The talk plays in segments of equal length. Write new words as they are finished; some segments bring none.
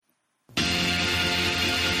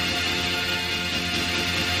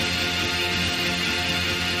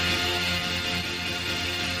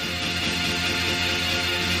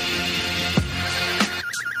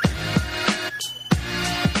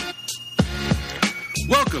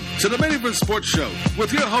Welcome to the Main Event Sports Show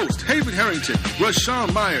with your host, Haven Harrington,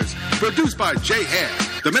 Rashawn Myers, produced by Jay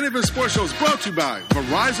Hass. The Main Event Sports Show is brought to you by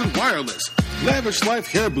Verizon Wireless, Lavish Life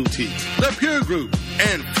Hair Boutique, The Peer Group,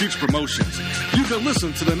 and Future Promotions. You can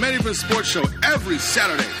listen to the Main Event Sports Show every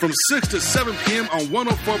Saturday from 6 to 7 p.m. on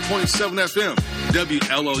 104.7 FM,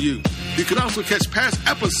 WLOU. You can also catch past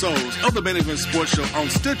episodes of the Main Event Sports Show on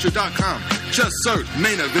Stitcher.com. Just search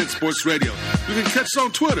Main Event Sports Radio. You can catch us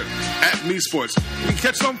on Twitter at MeSports. You can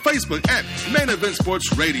catch us on Facebook at Main Event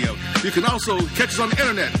Sports Radio. You can also catch us on the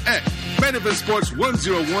internet at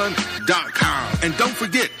MainEventSports101.com. And don't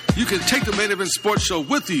forget, you can take the Main Event Sports Show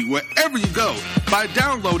with you wherever you go by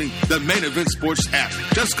downloading the Main Event Sports app.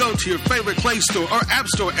 Just go to your favorite Play Store or App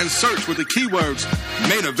Store and search for the keywords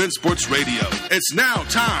Main Event Sports Radio. It's now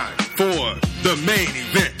time for the main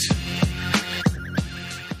event.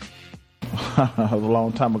 That was a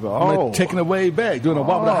long time ago. I'm taking it way back, doing a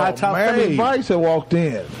walk with a high top Miami fade. Vice had walked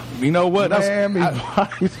in. You know what? Miami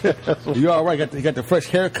Vice. You all right? You got the fresh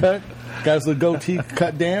haircut. Got his little goatee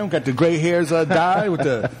cut down. Got the gray hairs dyed with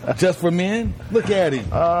the Just for Men. Look at him.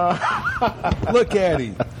 Look at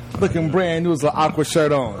him. Looking brand new with an aqua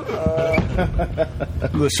shirt on.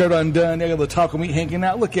 The shirt undone. They got the taco meat hanging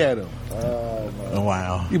out. Look at him.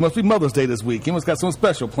 Wow. It must be Mother's Day this week. He must got something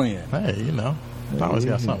special planned. Hey, you know, always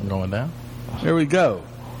got something going down. There we go.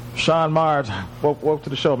 Sean Myers, welcome to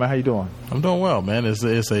the show, man. How you doing? I'm doing well, man. It's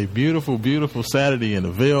a beautiful, beautiful Saturday in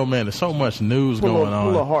the Ville, man. There's so much news going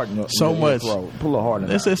on. Pull a heart in your much. Pull a heart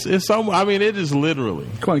in It's so. I mean, it is literally.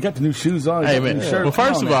 Come on, you got the new shoes on. Hey, man. Well,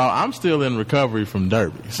 first of all, I'm still in recovery from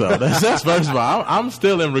Derby. So that's first of all. I'm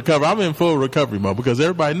still in recovery. I'm in full recovery mode because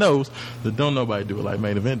everybody knows that don't nobody do it like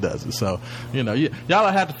Main Event does it. So, you know, y'all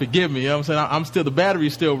have to forgive me. You know what I'm saying? The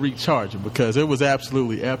battery's still recharging because it was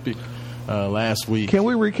absolutely epic. Last week. Can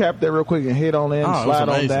we recap that real quick and head on in, slide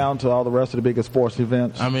on down to all the rest of the biggest sports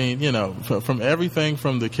events? I mean, you know, from everything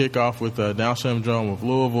from the kickoff with Down Syndrome of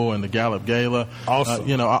Louisville and the Gallup Gala, awesome.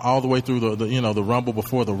 You know, all the way through the Rumble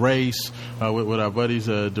before the race with our buddies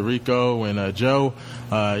Dorico and Joe,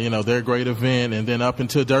 you know, their great event, and then up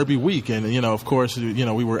until Derby week, and you know, of course, you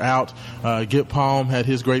know, we were out. Gip Palm had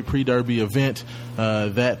his great pre-Derby event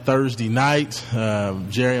that Thursday night.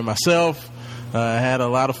 Jerry and myself. Had a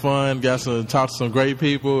lot of fun, got to talk to some great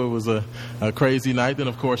people. It was a crazy night. Then,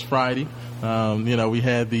 of course, Friday, you know, we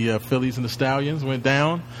had the Phillies and the Stallions went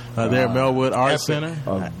down there at Melwood Arts Center.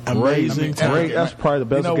 Amazing time. That's probably the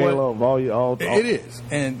best gala of all. It is.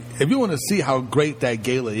 And if you want to see how great that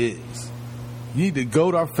gala is, you need to go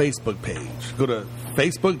to our Facebook page. Go to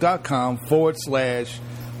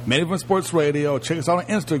facebook.com/Main Event Sports Radio. Check us out on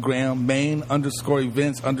Instagram,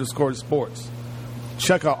 main_events_sports.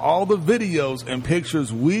 Check out all the videos and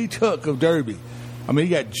pictures we took of Derby. I mean,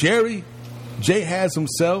 you got Jay Hass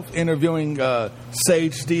himself interviewing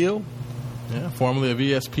Sage Steele. Yeah, formerly of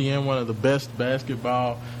ESPN, one of the best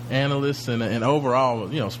basketball analysts and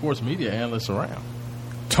overall, you know, sports media analysts around.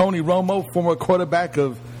 Tony Romo, former quarterback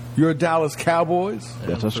of your Dallas Cowboys.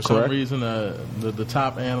 Yeah, that's for correct. some reason, the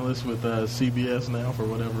top analyst with CBS now, for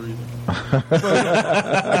whatever reason.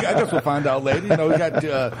 I guess we'll find out later. You know, we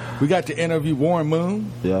got to interview Warren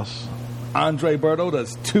Moon. Yes. Andre Berto, the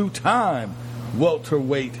two-time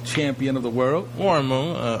welterweight champion of the world. Warren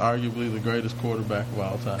Moon, arguably the greatest quarterback of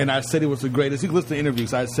all time. And I said he was the greatest. You can listen to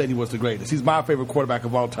interviews. I said he was the greatest. He's my favorite quarterback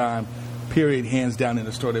of all time, period, hands down in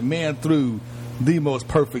the story. The man threw the most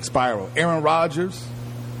perfect spiral. Aaron Rodgers,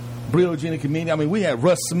 Brio Gina Camini. I mean, we had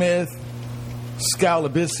Russ Smith, Scal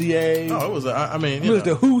Labissiere. Oh, it was. I mean, it was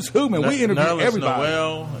the who's who, man. We interviewed Nerlens everybody.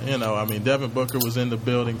 Noel, you know, I mean, Devin Booker was in the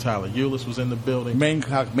building. Tyler Ulis was in the building.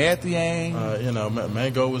 Mancock Mathiang. You know,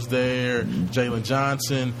 Mango was there. Jalen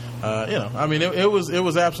Johnson. You know, I mean, it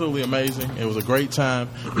was absolutely amazing. It was a great time.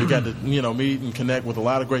 We got to, you know, meet and connect with a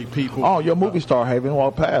lot of great people. Oh, your movie star Haven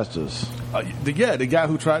walked past us. The guy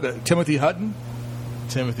who tried to Timothy Hutton.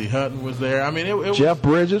 Timothy Hutton was there. I mean, it was Jeff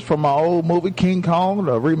Bridges from my old movie King Kong,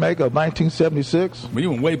 the remake of 1976. Well, you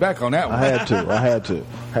went way back on that one. I had to.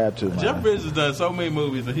 Man. Jeff Bridges has done so many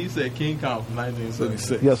movies that he said King Kong from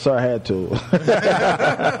 1976. Yes, sir, I had to.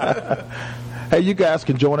 Hey, you guys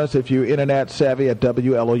can join us if you're internet savvy at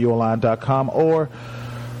WLOUonline.com or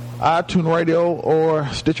iTunes Radio or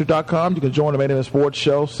Stitcher.com. You can join the Main Event Sports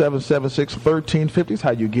Show. 776-1350 is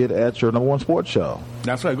how you get at your number one sports show.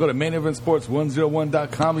 That's right. Go to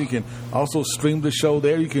MainEventSports101.com. You can also stream the show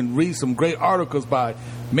there. You can read some great articles by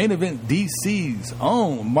Main Event DC's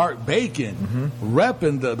own Mark Bacon,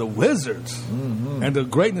 repping the Wizards and the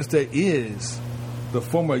greatness that is the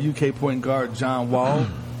former UK point guard John Wall.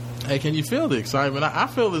 Hey, can you feel the excitement? I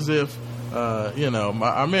feel as if, you know,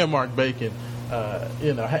 our man Mark Bacon,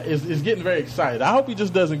 is getting very excited. I hope he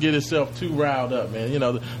just doesn't get himself too riled up, man.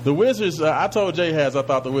 The Wizards, I told Jay Haz I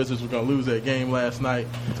thought the Wizards were going to lose that game last night.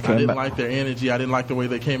 I didn't like their energy. I didn't like the way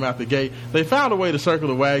they came out the gate. They found a way to circle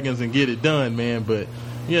the wagons and get it done, man. But,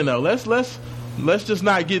 let's just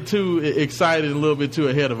not get too excited and a little bit too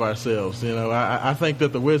ahead of ourselves. I think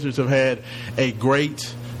that the Wizards have had a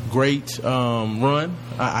great run.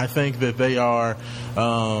 I think that they are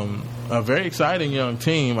a very exciting young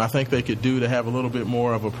team. I think they could do to have a little bit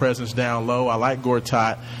more of a presence down low. I like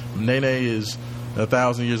Gortat. Nene is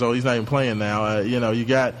 1,000 years old. He's not even playing now. You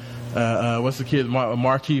got what's the kid,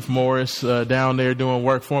 Markieff Morris down there doing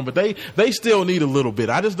work for him. But they still need a little bit.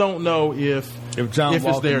 I just don't know if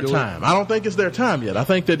it's their time. I don't think it's their time yet. I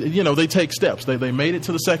think that, they take steps. They made it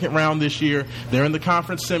to the second round this year. They're in the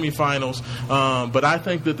conference semifinals. But I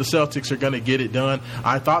think that the Celtics are going to get it done.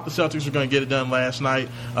 I thought the Celtics were going to get it done last night.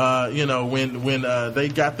 When they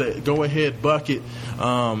got the go-ahead bucket,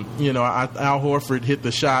 Al Horford hit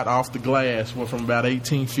the shot off the glass from about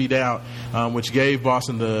 18 feet out, which gave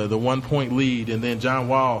Boston the 1-point lead. And then John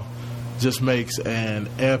Wall just makes an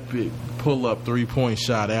epic pull-up three-point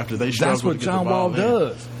shot after they struggled to get the ball. That's what John Wall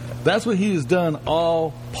does. That's what he has done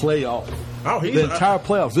all playoff. The entire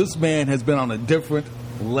playoffs. This man has been on a different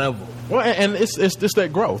level. Well, and it's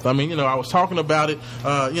that growth. I mean, I was talking about it,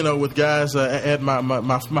 with guys at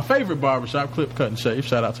my favorite barbershop, Clip Cut and Shave.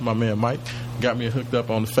 Shout out to my man Mike. Got me hooked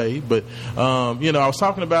up on the fade. But, I was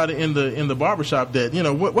talking about it in the barbershop that,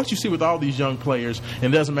 what you see with all these young players,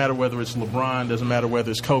 and it doesn't matter whether it's LeBron, doesn't matter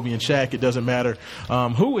whether it's Kobe and Shaq, it doesn't matter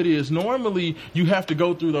who it is. Normally, you have to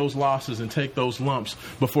go through those losses and take those lumps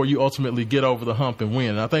before you ultimately get over the hump and win.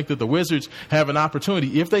 And I think that the Wizards have an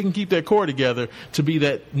opportunity, if they can keep their core together, to be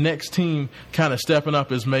that next team kind of stepping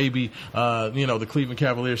up as maybe, the Cleveland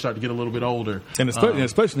Cavaliers start to get a little bit older. And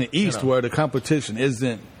especially in the East, where the competition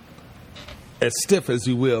isn't as stiff, as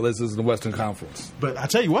you will, as is in the Western Conference. But I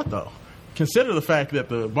tell you what, though, consider the fact that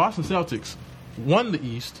the Boston Celtics won the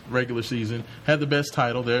East regular season, had the best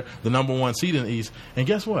title. They're the number one seed in the East. And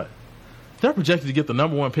guess what? They're projected to get the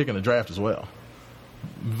number one pick in the draft as well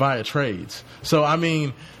via trades. So, I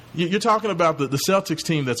mean, you're talking about the Celtics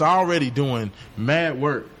team that's already doing mad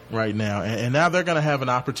work right now, and now they're going to have an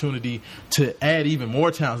opportunity to add even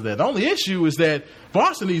more talent to that. The only issue is that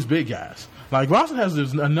Boston needs big guys. Like, Boston has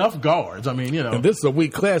enough guards. I mean, And this is a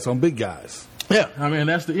weak class on big guys. Yeah, I mean,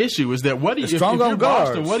 that's the issue is that if you're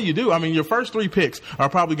Boston, what do you do? I mean, your first three picks are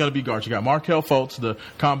probably going to be guards. You got Markelle Fultz, the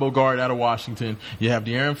combo guard out of Washington. You have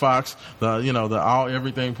De'Aaron Fox, the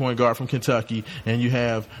all-everything point guard from Kentucky. And you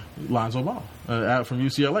have Lonzo Ball out from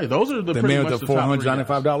UCLA. Those are the pretty much the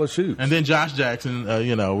 $495 shoes. And then Josh Jackson,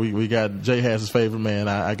 we got Jay Haz's favorite man.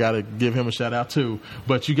 I got to give him a shout-out, too.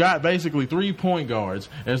 But you got basically 3 point guards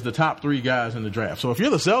as the top 3 guys in the draft. So if you're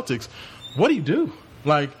the Celtics, what do you do?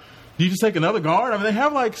 Like, do you just take another guard? I mean, they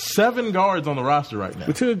have like 7 guards on the roster right now.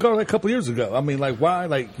 We took a guard like a couple years ago. I mean, like, why?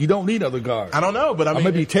 Like, you don't need other guards. I don't know, but I mean, or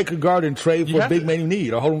maybe take a guard and trade for a big man you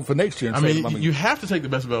need, or hold him for next year. And you have to take the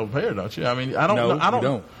best available player, don't you? I mean, I don't. No, I don't. You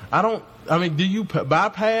don't. I don't. I mean, do you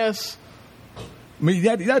bypass? I mean, you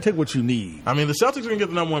got to take what you need. I mean, the Celtics are going to get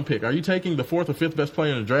the number 1 pick. Are you taking the 4th or 5th best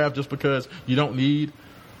player in the draft just because you don't need?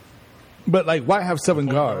 But like, why have 7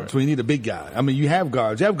 guards when you need a big guy? I mean, you have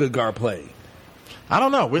guards. You have good guard play. I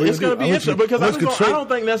don't know. It's going to be interesting because I don't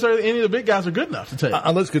think necessarily any of the big guys are good enough to take.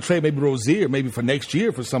 Unless you could trade maybe Rozier, maybe for next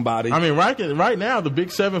year for somebody. I mean, right now, the big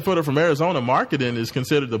 7-footer from Arizona marketing is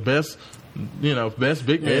considered the best, best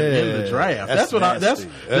big man in the draft. That's what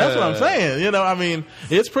I'm saying. I mean,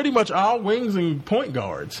 it's pretty much all wings and point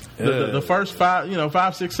guards. The first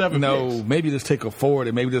 5, 6, 7 picks. Maybe just take a forward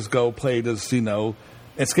and maybe just go play this,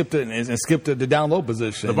 and skip the down low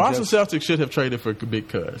position. The Boston Celtics should have traded for Big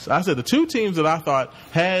Cuz. I said the 2 teams that I thought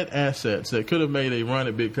had assets that could have made a run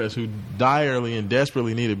at Big Cuz, who direly and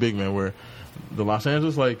desperately needed big men, were the Los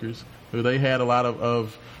Angeles Lakers, who they had a lot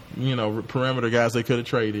of perimeter guys they could have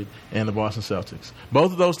traded, and the Boston Celtics.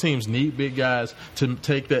 Both of those teams need big guys to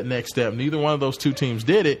take that next step. Neither one of those 2 teams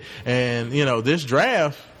did it, and this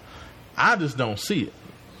draft, I just don't see it.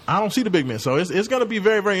 I don't see the big men. So it's going to be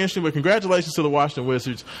very, very interesting. But congratulations to the Washington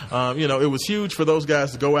Wizards. It was huge for those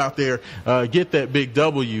guys to go out there, get that big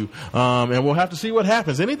W. And we'll have to see what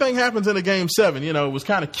happens. Anything happens in a Game 7, it was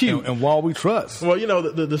kind of cute. And Wall we trust. Well,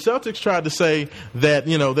 the Celtics tried to say that,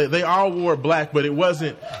 they all wore black, but it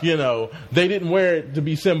wasn't, they didn't wear it to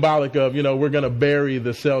be symbolic of, we're going to bury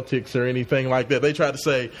the Celtics or anything like that. They tried to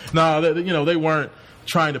say, no, they weren't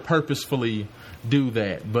trying to purposefully do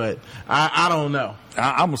that, but I don't know.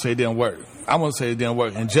 I'm going to say it didn't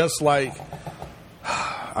work. And just like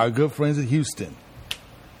our good friends in Houston,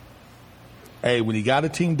 hey, when you got a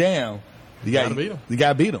team down, You got to beat them. You got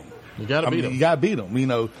to beat them. You got to beat them. You got to beat them. You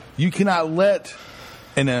know, you cannot let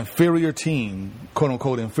an inferior team, quote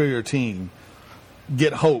unquote inferior team,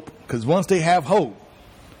 get hope. Because once they have hope,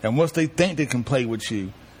 and once they think they can play with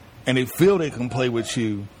you, and they feel they can play with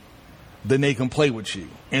you, then they can play with you,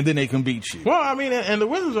 and then they can beat you. Well, I mean, and the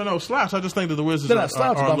Wizards are no slouch. I just think that the Wizards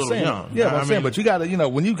are a little young. Yeah, I'm saying, but you got to, you know,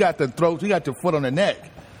 when you got the throat, you got your foot on the neck,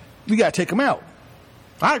 you got to take them out.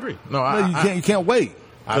 I agree. You can't wait.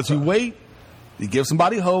 Because you wait, you give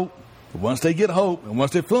somebody hope. Once they get hope, and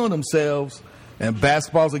once they're feeling themselves, and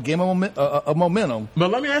basketball's a game of momentum.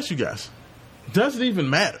 But let me ask you guys, does it even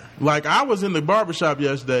matter? Like, I was in the barbershop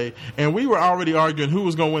yesterday, and we were already arguing who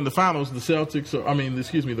was going to win the finals, the Celtics,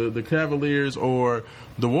 or, the Cavaliers or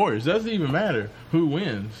the Warriors. Does it even matter who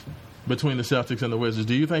wins between the Celtics and the Wizards?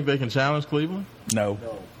 Do you think they can challenge Cleveland? No.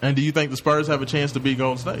 And do you think the Spurs have a chance to beat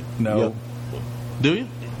Golden State? No. Yep. Do you?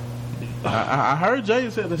 I heard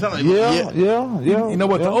Jay said that. Like, Yeah. You know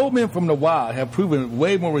what? The old men from the Wild have proven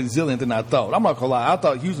way more resilient than I thought. I'm not going to lie. I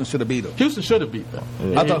thought Houston should have beat them. Houston should have beat them.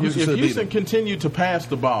 Yeah. I thought if Houston Houston continued to pass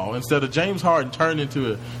the ball instead of James Harden turned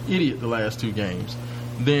into an idiot the last two games,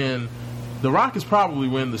 then the Rockets probably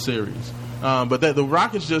win the series. But the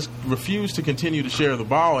Rockets just refuse to continue to share the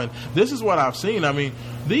ball. And this is what I've seen. I mean,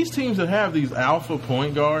 these teams that have these alpha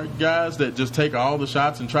point guard guys that just take all the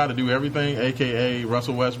shots and try to do everything, a.k.a.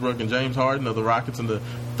 Russell Westbrook and James Harden of the Rockets and the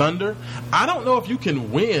Thunder, I don't know if you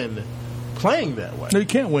can win playing that way. No, you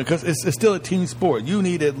can't win because it's still a team sport. You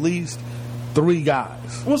need at least 3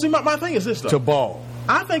 guys. Well, see, my thing is this, though. To ball.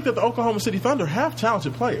 I think that the Oklahoma City Thunder have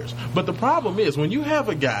talented players. But the problem is when you have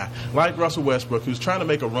a guy like Russell Westbrook who's trying to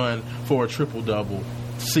make a run for a triple-double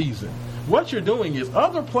season, what you're doing is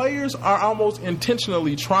other players are almost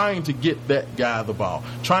intentionally trying to get that guy the ball,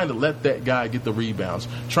 trying to let that guy get the rebounds,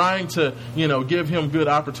 trying to, give him good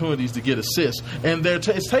opportunities to get assists. And it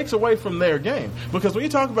takes away from their game. Because when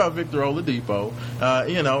you talk about Victor Oladipo,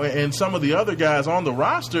 and some of the other guys on the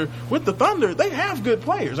roster with the Thunder, they have good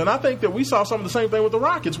players. And I think that we saw some of the same thing with the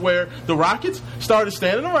Rockets, where the Rockets started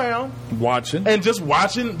standing around watching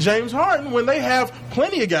James Harden when they have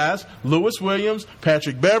plenty of guys, Lewis Williams,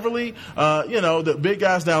 Patrick Beverly, the big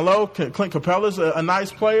guys down low. Clint Capella's a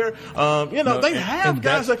nice player. They have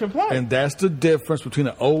guys that can play. And that's the difference between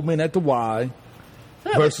the old men at the Y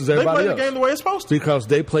versus everybody else. They play the game the way it's supposed to. Because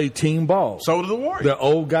they play team ball. So do the Warriors. They're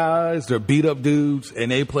old guys, they're beat-up dudes,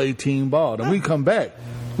 and they play team ball. And we come back.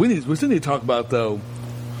 We still need to talk about, though,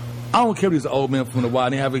 I don't care if these old men from the Y,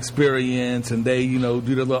 they have experience, and they, do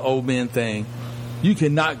their little old men thing. You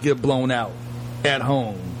cannot get blown out at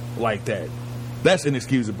home like that. That's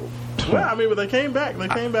inexcusable. Well, but they came back. They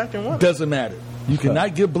came back and won. Doesn't matter. You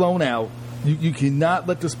cannot get blown out. You cannot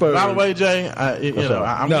let the Spurs. By the way, Jay,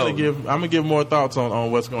 I'm gonna give more thoughts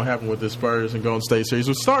on what's gonna happen with the Spurs and Golden State series,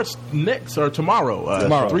 which starts tomorrow,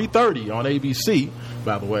 3:30 on ABC.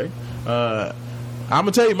 By the way, I'm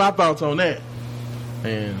gonna tell you my thoughts on that.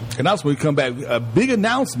 And also, when we come back, a big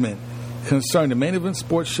announcement concerning the Main Event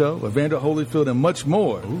Sports Show, Evander Holyfield, and much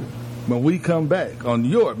more. Ooh. When we come back on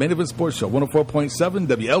your Main Event Sports Show, 104.7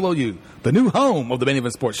 WLOU, the new home of the Main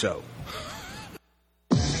Event Sports Show.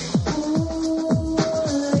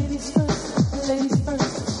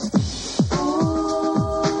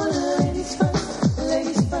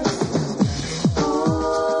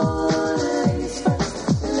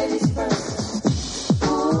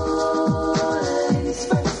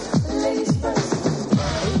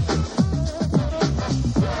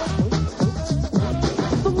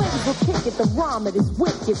 It is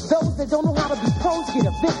wicked. Those that don't know how to be pros get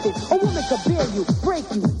evicted. A woman could bear you, break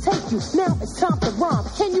you, take you. Now it's time to rhyme.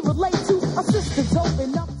 Can you relate to a sister's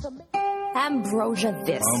open up to me? Ambrosia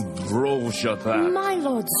this. Ambrosia that. My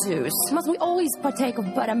Lord Zeus, must we always partake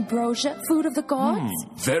of but ambrosia, food of the gods?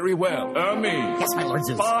 Very well. Hermes. Yes, my Lord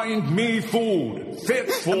Zeus. Find me food fit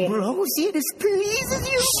for... Ambrosia, this pleases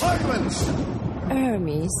you. Silence!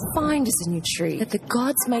 Hermes, find us a new tree that the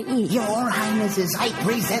gods may eat. Your Highnesses, I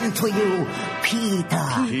present to you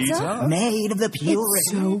Pita. Pita? Made of the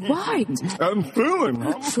purest. It's so white. And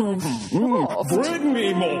filling. So soft. Bring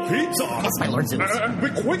me more pizza. Yes, my Lord Zeus. And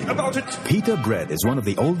be quick about it. Pita bread is one of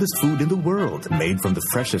the oldest food in the world, made from the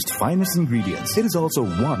freshest, finest ingredients. It is also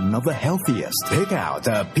one of the healthiest. Pick out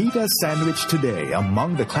a Pita sandwich today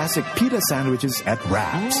among the classic Pita sandwiches at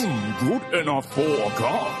Wraps. Good enough for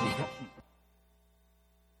God.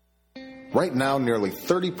 Right now, nearly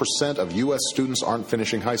 30% of U.S. students aren't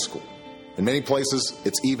finishing high school. In many places,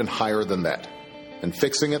 it's even higher than that. And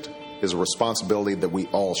fixing it is a responsibility that we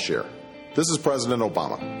all share. This is President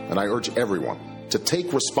Obama, and I urge everyone to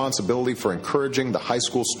take responsibility for encouraging the high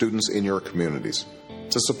school students in your communities,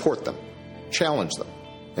 to support them, challenge them,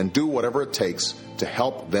 and do whatever it takes to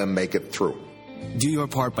help them make it through. Do your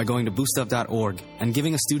part by going to boostup.org and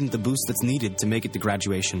giving a student the boost that's needed to make it to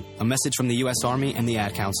graduation. A message from the U.S. Army and the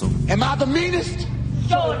Ad Council. Am I the meanest?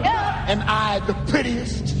 Sure enough. Am I the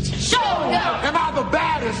prettiest? Sure enough. Am I the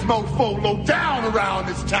baddest mofo low down around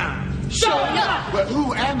this town? Sure enough. Well,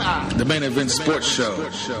 who am I? The Main Event Sports Show.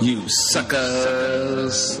 You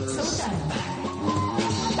suckers.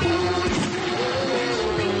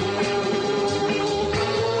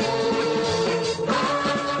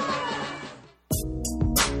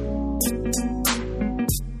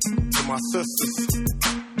 My sisters,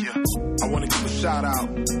 yeah, I want to give a shout out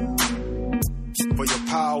for your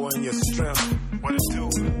power and your strength. What it do?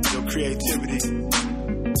 Your creativity,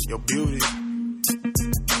 your beauty,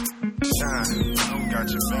 shine. I got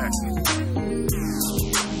your back.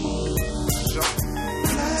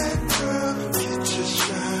 Black girl, get your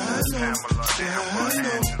shine. Tamara,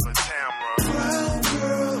 Angela, Tamara. Brown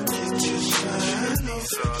girl, get your shine.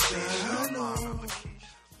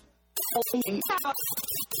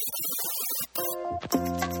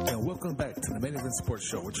 And welcome back to the Main Event Sports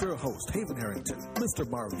Show with your host, Haven Harrington, Mr.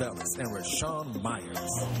 Marvellis, and Rashawn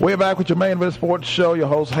Myers. We're back with your Main Event Sports Show. Your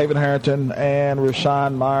host, Haven Harrington, and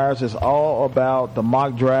Rashawn Myers. It's all about the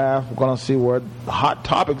mock draft. We're going to see what the hot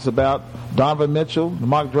topics about Donovan Mitchell, the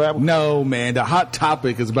mock draft. No, man. The hot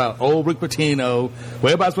topic is about old Rick Pitino.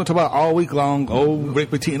 What everybody's going to talk about all week long, old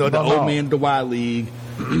Rick Pitino, old man of the Y League.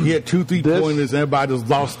 He had 2 3-pointers, and everybody just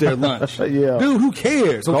lost their lunch. Yeah. Dude, who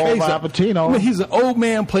cares? Okay, Patino. I mean, he's an old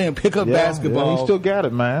man playing pickup basketball. Yeah, he still got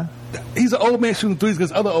it, man. He's an old man shooting threes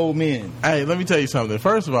against other old men. Hey, let me tell you something.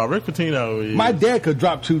 First of all, Rick Pitino is... My dad could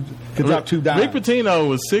drop two dimes. Rick Pitino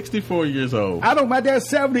was 64 years old. My dad's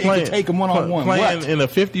 70 and could take him one-on-one. Playing in a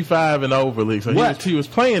 55 and over league. So he was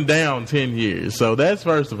playing down 10 years. So that's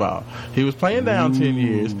first of all. He was playing down 10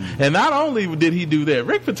 years. And not only did he do that,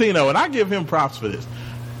 Rick Pitino, and I give him props for this,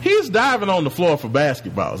 he's diving on the floor for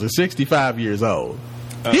basketballs at 65 years old.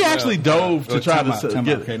 He actually dove to try to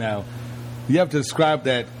get... Okay, now, you have to describe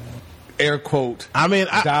that air quote. I mean,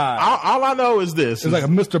 all I know is this. It's like a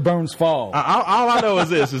Mr. Burns fall. All I know is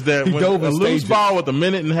this, is that when a loose ball with a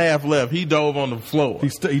minute and a half left, he dove on the floor.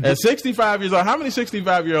 At 65 years old, how many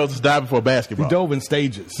 65-year-olds is diving for a basketball? He dove in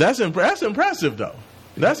stages. That's impressive, though.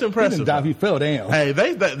 That's impressive. He didn't dive, he fell down. Hey,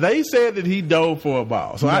 they said that he dove for a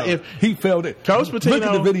ball. So if he fell it. Coach Pitino, look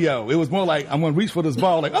at the video. It was more like I'm going to reach for this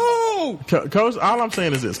ball. Like, oh, Coach. All I'm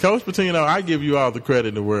saying is this: Coach Pitino, I give you all the credit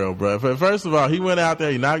in the world, bro. First of all, he went out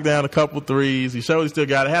there, he knocked down a couple threes. He showed he still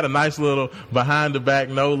got it. Had a nice little behind the back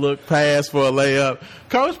no look pass for a layup.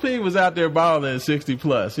 Coach P was out there balling at 60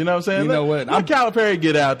 plus. You know what I'm saying? You know what? Let Calipari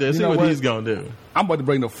get out there, see what he's going to do. I'm about to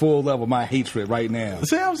bring the full level of my hatred right now.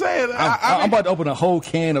 See what I'm saying? I'm about to open a whole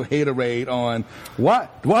can of haterade on why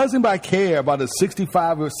does anybody care about a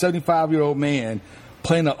 65 or 75-year-old man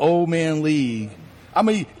playing an old man league? I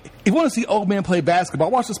mean, if you want to see old men play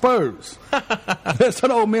basketball, watch the Spurs. There's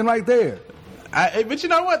an old man right there. But you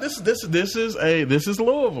know what? This is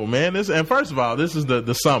Louisville, man. And first of all, this is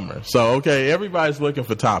the summer, so okay, everybody's looking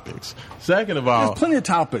for topics. Second of all, there's plenty of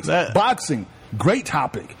topics. Boxing. Great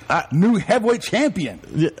topic. New heavyweight champion.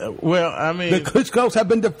 Yeah, well, I mean... The Klitschko's have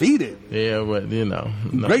been defeated. Yeah, but,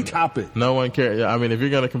 great topic. No one cares. I mean, if you're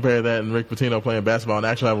going to compare that and Rick Pitino playing basketball and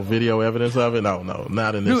actually have a video evidence of it, no,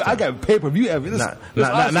 not in this town. I got pay-per-view evidence.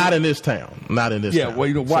 Not in this town. Not in this town. Yeah,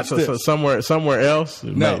 well, watch this. So somewhere else,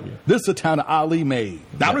 maybe. This is a town that Ali made.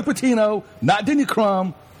 Not Rick Pitino, not Denny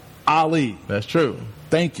Crum, Ali. That's true.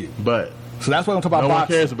 Thank you. But... So that's what I'm talking about. No one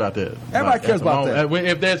cares about that. Everybody cares about that.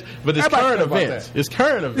 But it's current events. It's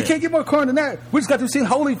current events. You can't get more current than that. We just got to see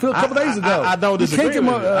Holyfield a couple days ago. I don't disagree with you.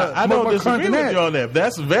 I don't disagree with you on that.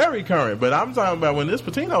 That's very current. But I'm talking about when this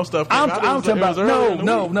Pitino stuff came out. I'm talking about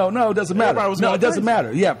no. It doesn't matter. No, it doesn't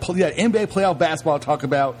matter. Yeah, NBA playoff basketball to talk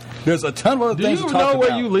about. There's a ton of other things to talk about.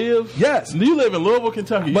 Do you know where you live? Yes. Do you live in Louisville,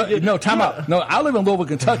 Kentucky? No, time out. No, I live in Louisville,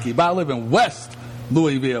 Kentucky, but I live in West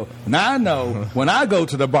Louisville. Now I know when I go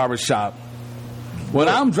to the barbershop, when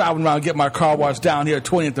I'm driving around and get my car washed down here at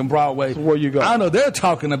 20th and Broadway, so where you go? I know they're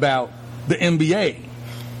talking about the NBA.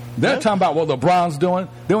 They're talking about what LeBron's doing.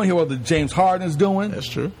 They want to hear what the James Harden's doing. That's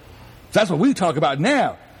true. That's what we talk about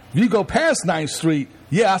now. If you go past 9th Street,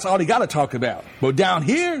 that's all they got to talk about. But down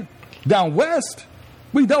here, down west,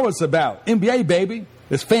 we know what it's about. NBA, baby.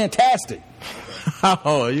 It's fantastic.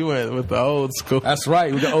 Oh, you went with the old school. That's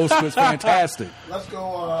right. With the old school, it's fantastic. Let's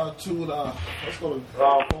go to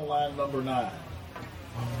phone line number 9.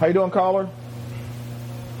 How you doing, caller?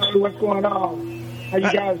 Hey, what's going on? How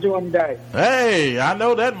you guys doing today? Hey, I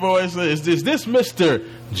know that voice. Is this Mr.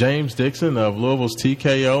 James Dixon of Louisville's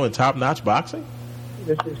TKO and Top Notch Boxing?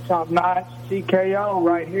 This is Top Notch TKO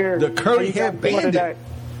right here. The curly hair bandit.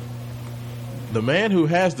 The man who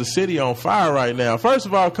has the city on fire right now. First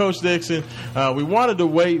of all, Coach Dixon, we wanted to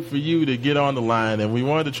wait for you to get on the line, and we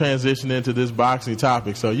wanted to transition into this boxing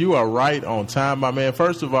topic. So you are right on time, my man.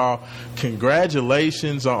 First of all,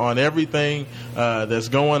 congratulations on everything that's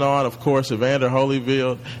going on. Of course, Evander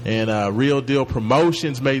Holyfield and Real Deal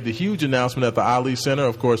Promotions made the huge announcement at the Ali Center.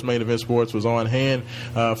 Of course, Main Event Sports was on hand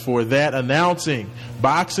for that, announcing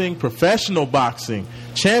boxing, professional boxing,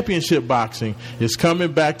 championship boxing is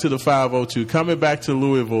coming back to the 502, coming back to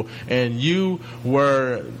Louisville, and you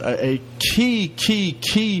were a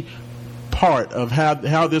key part of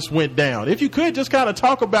how this went down. If you could just kind of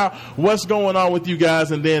talk about what's going on with you guys,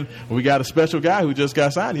 and then we got a special guy who just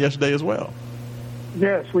got signed yesterday as well.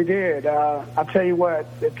 Yes, we did. I'll tell you what,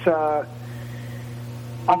 it's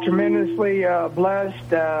I'm tremendously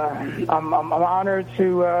blessed. I'm honored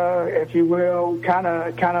to, if you will, kind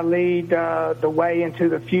of lead the way into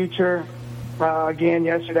the future. Again,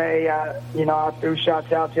 yesterday, I threw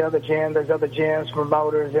shots out to other gyms. There's other gyms,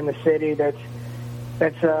 promoters in the city that's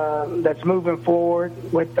moving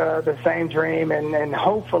forward with the same dream, and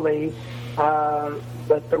hopefully,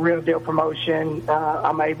 the Real Deal promotion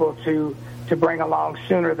I'm able to bring along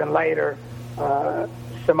sooner than later.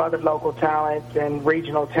 Some other local talent and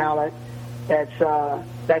regional talent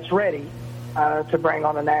that's ready to bring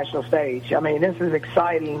on the national stage. I mean, this is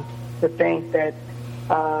exciting to think that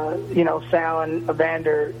Sal and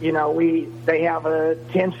Evander, they have a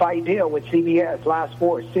 10-fight deal with CBS Live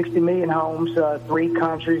Sports, 60 million homes, 3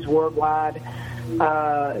 countries worldwide,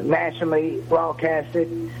 nationally broadcasted,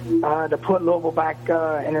 to put Louisville back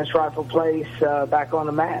in its rightful place, back on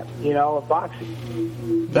the map, of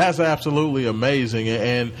boxing. That's absolutely amazing.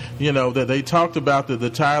 And that they talked about the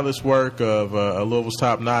tireless work of Louisville's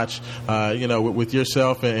Top Notch, with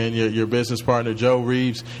yourself and your business partner, Joe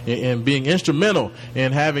Reeves, and being instrumental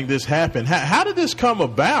in having this happen. How did this come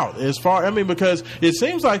about? Because it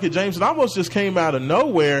seems like it, James, it almost just came out of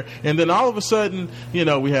nowhere, and then all of a sudden,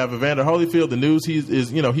 we have Evander Holyfield, the news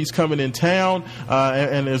he's coming in town,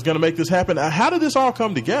 and is going to make this happen. How did this all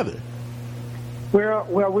come together?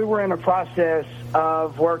 Well, we were in a process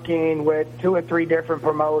of working with 2 or 3 different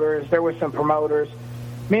promoters. There were some promoters.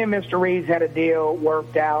 Me and Mr. Reeves had a deal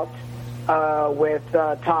worked out with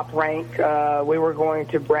Top Rank. We were going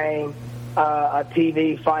to bring a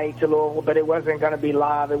TV fight to Louisville, but it wasn't going to be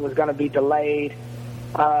live. It was going to be delayed.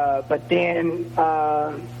 But then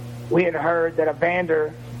we had heard that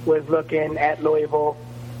Evander was looking at Louisville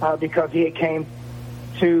because he had came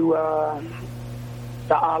to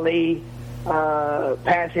the Ali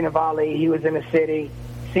passing of Ali. He was in the city,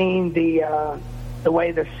 seeing the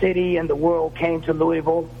way the city and the world came to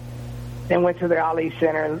Louisville, then went to the Ali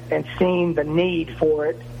Center and seeing the need for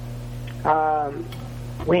it.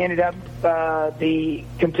 We ended up, the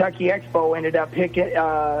Kentucky Expo ended up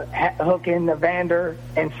hooking Evander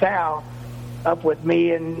and Sal up with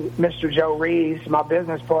me and Mr. Joe Reeves, my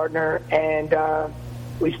business partner, and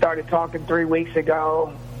we started talking 3 weeks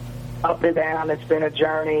ago, up and down. It's been a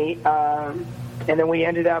journey, and then we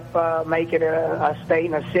ended up making a state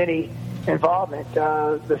and a city involvement.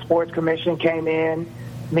 The Sports Commission came in,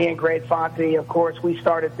 me and Greg Fonte, of course, we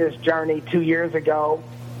started this journey 2 years ago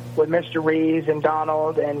with Mr. Reeves and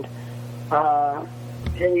Donald, and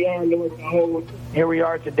here we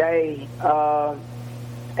are today,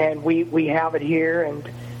 and we have it here, and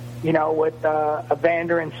with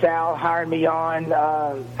Evander and Sal hiring me on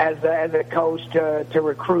as a coach to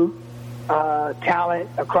recruit talent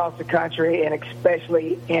across the country, and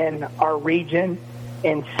especially in our region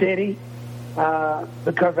and city,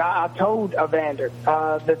 because I told Evander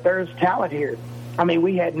that there's talent here. I mean,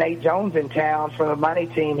 we had Nate Jones in town from the Money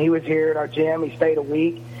Team. He was here at our gym. He stayed a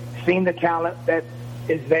week, seen the talent that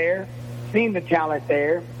is there, seen the talent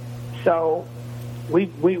there. So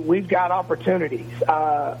we've got opportunities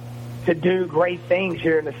to do great things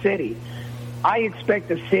here in the city. I expect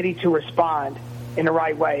the city to respond in the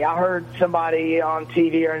right way. I heard somebody on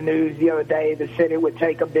TV or news the other day that said it would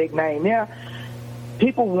take a big name. Yeah,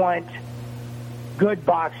 people want good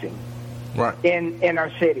boxing in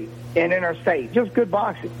our city and in our state, just good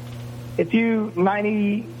boxing. If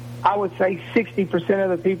I would say 60% of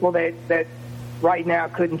the people that right now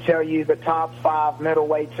couldn't tell you the top 5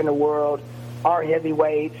 middleweights in the world are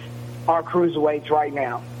heavyweights, are cruiserweights right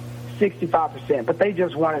now, 65%. But they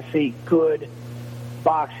just want to see good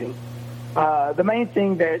boxing. The main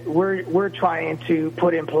thing that we're trying to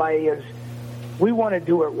put in play is we want to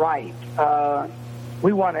do it right.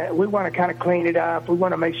 We want to kind of clean it up. We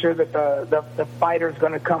want to make sure that the fighter's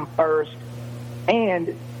going to come first.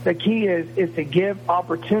 And the key is to give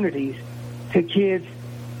opportunities to kids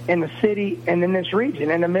in the city and in this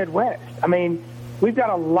region, in the Midwest. I mean, we've got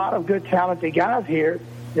a lot of good, talented guys here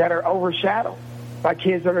that are overshadowed by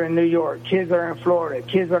kids that are in New York, kids that are in Florida,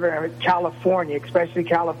 kids that are in California, especially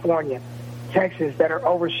California, Texas, that are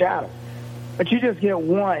overshadowed. But you just get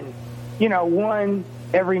one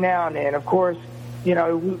every now and then. Of course,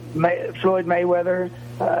 Floyd Mayweather,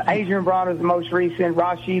 Adrian Brown is the most recent,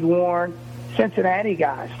 Rashid Warren, Cincinnati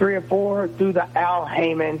guys, 3 or 4 through the Al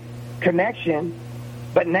Heyman connection.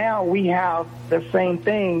 But now we have the same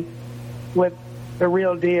thing with the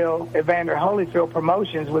real deal, Evander Holyfield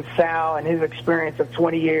Promotions, with Sal and his experience of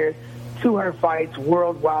 20 years, 200 fights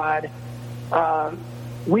worldwide.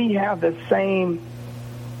 We have the same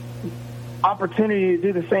opportunity to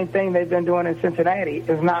do the same thing they've been doing in Cincinnati,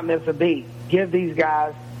 is not miss a beat. Give these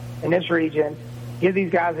guys in this region, give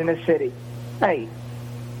these guys in this city. Hey,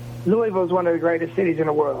 Louisville is one of the greatest cities in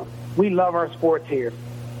the world. We love our sports here.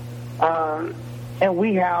 And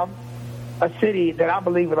we have a city that I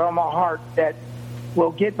believe with all my heart that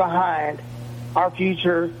will get behind our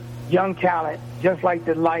future young talent, just like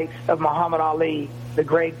the likes of Muhammad Ali, the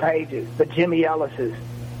Greg Pages, the Jimmy Ellises.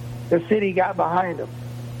 The city got behind them.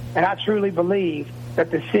 And I truly believe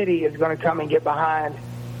that the city is going to come and get behind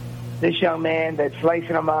this young man that's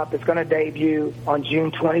lacing them up. It's going to debut on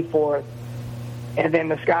June 24th. And then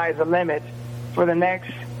the sky is the limit for the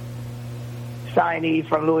next signee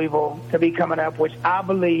from Louisville to be coming up, which I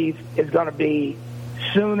believe is going to be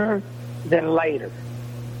sooner than later.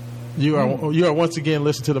 You are once again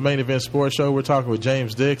listening to the Main Event Sports Show. We're talking with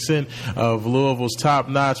James Dixon of Louisville's Top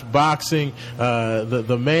Notch Boxing,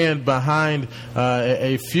 the man behind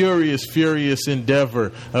a furious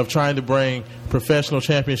endeavor of trying to bring professional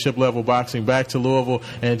championship level boxing back to Louisville.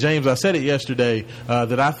 And James, I said it yesterday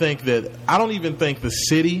that I don't even think the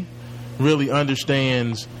city really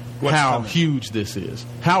understands how huge this is,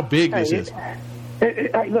 how big this is.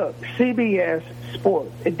 Look, CBS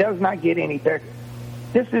Sports, it does not get any bigger.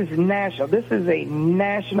 This is national. This is a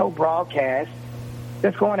national broadcast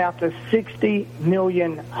that's going out to 60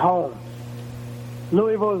 million homes.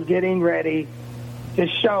 Louisville is getting ready to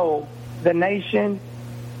show the nation,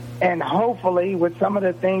 and hopefully with some of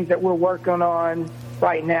the things that we're working on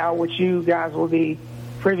right now, which you guys will be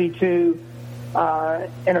privy to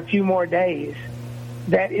in a few more days,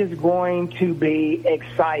 that is going to be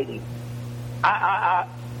exciting. Hey,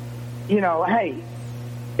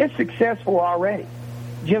 it's successful already.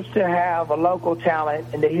 Just to have a local talent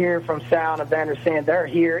and to hear from Sal and Evander saying they're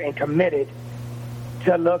here and committed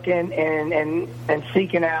to looking and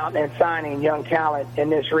seeking out and signing young talent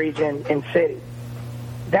in this region and city.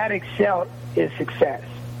 That itself is success.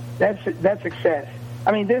 That's success.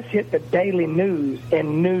 I mean, this hit the daily news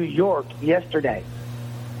in New York yesterday.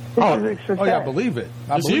 Oh yeah, I believe it.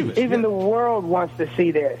 Even the world wants to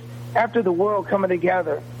see this. After the world coming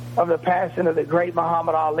together of the passing of the great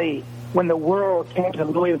Muhammad Ali, when the world came to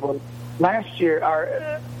Louisville last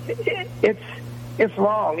year, it's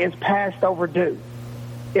long. It's past overdue.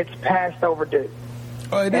 It's past overdue.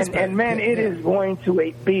 Oh, it is. And man, it is going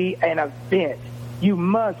to be an event. You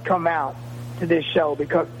must come out to this show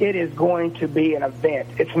because it is going to be an event.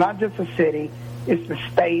 It's not just the city. It's the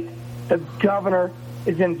state. The governor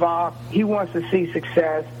is involved. He wants to see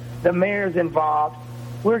success. The mayor's involved.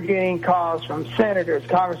 We're getting calls from senators,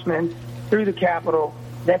 congressmen through the Capitol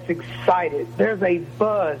that's excited. There's a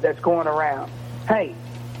buzz that's going around. Hey,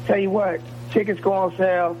 tell you what, tickets go on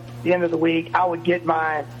sale at the end of the week. I would get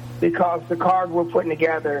mine because the card we're putting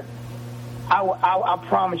together, I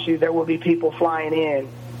promise you there will be people flying in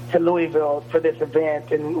to Louisville for this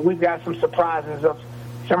event. And we've got some surprises of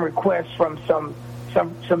some requests from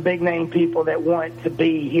some big-name people that want to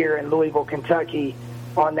be here in Louisville, Kentucky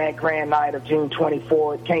on that grand night of June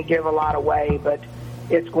 24th. Can't give a lot away, but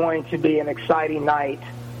it's going to be an exciting night.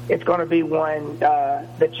 It's going to be one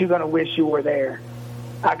that you're going to wish you were there.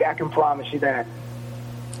 I can promise you that.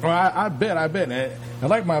 Well, I bet. And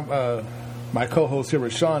like my co-host here,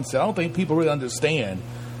 Rashawn, said, I don't think people really understand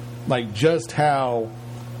like just how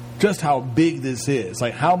big this is.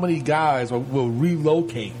 Like how many guys will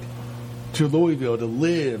relocate to Louisville to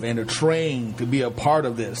live and to train, to be a part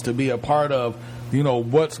of this, to be a part of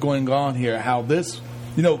what's going on here. How this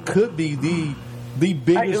could be the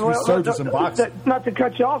biggest resurgence in boxing. Not to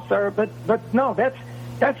cut you off, sir, but no,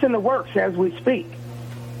 that's in the works as we speak.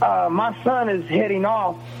 My son is heading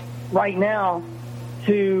off right now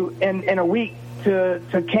in a week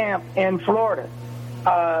to camp in Florida,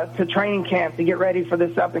 to training camp to get ready for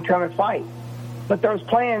this up and coming fight. But there's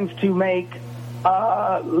plans to make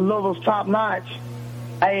Louisville's Top Notch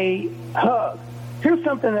a hub. Here's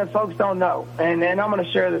something that folks don't know, and I'm going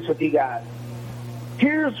to share this with you guys.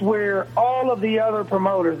 Here's where all of the other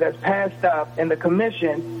promoters that's passed up and the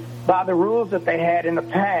commission, by the rules that they had in the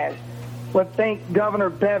past, would thank Governor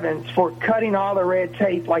Bevins for cutting all the red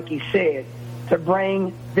tape, like he said, to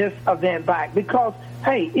bring this event back. Because,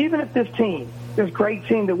 hey, even if this great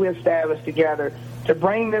team that we established together, to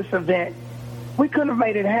bring this event, we couldn't have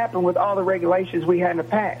made it happen with all the regulations we had in the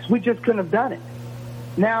past. We just couldn't have done it.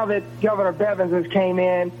 Now that Governor Bevins has came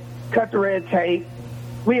in, cut the red tape,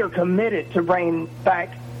 we are committed to bringing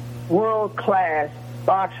back world-class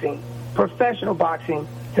boxing, professional boxing,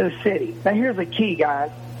 to the city. Now, here's the key,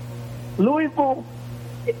 guys. Louisville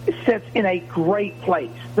sits in a great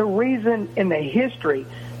place. The reason in the history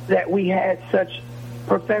that we had such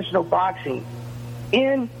professional boxing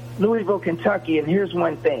in Louisville, Kentucky, and here's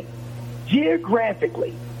one thing.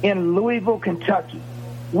 Geographically, in Louisville, Kentucky,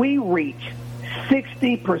 we reach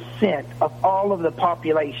 60% of all of the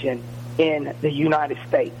population in the United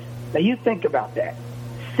States. Now, you think about that.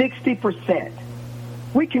 60%.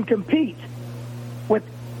 We can compete with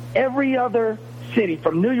every other city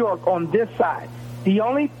from New York on this side. The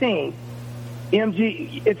only thing,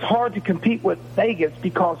 MG, it's hard to compete with Vegas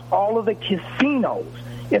because all of the casinos,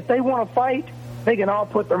 if they want to fight, they can all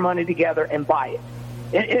put their money together and buy it.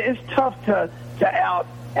 It's tough to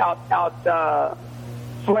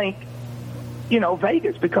flank,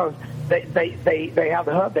 Vegas because they have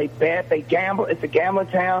the hub, they bet, they gamble. It's a gambling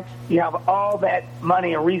town. You have all that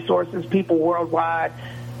money and resources, people worldwide.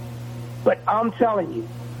 But I'm telling you,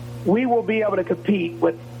 we will be able to compete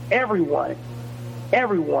with everyone,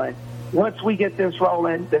 once we get this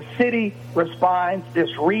rolling. The city responds,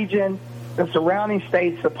 this region, the surrounding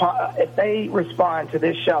states, if they respond to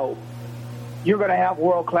this show, you're going to have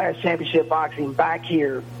world-class championship boxing back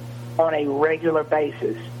here on a regular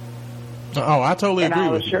basis. Oh, I totally agree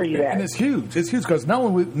with you. And I assure you that. And it's huge. It's huge because not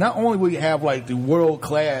only will you have like the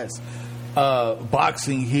world-class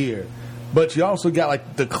boxing here, but you also got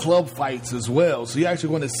like the club fights as well. So you're actually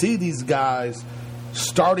going to see these guys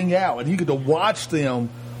starting out, and you get to watch them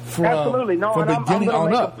from absolutely no. From and beginning I'm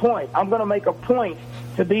on make up. A point. I'm going to make a point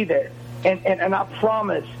to be there, and I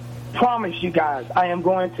promise you guys, I am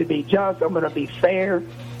going to be just. I'm going to be fair.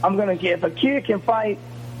 I'm going to if a kid can fight,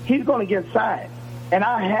 he's going to get signed, and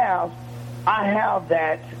I have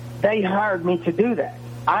that. They hired me to do that.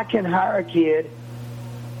 I can hire a kid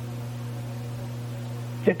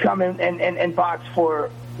to come in and box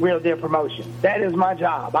for Real Deal Promotion. That is my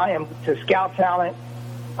job. I am to scout talent.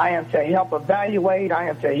 I am to help evaluate. I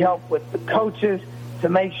am to help with the coaches to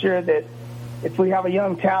make sure that if we have a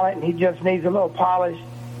young talent and he just needs a little polish,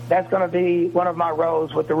 that's going to be one of my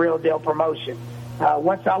roles with the Real Deal Promotion.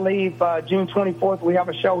 Once I leave June 24th, we have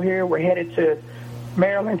a show here. We're headed to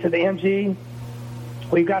Maryland to the MG.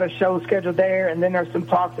 We've got a show scheduled there, and then there's some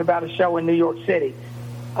talks about a show in New York City.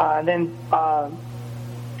 And then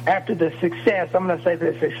after the success, I'm going to say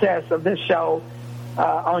the success of this show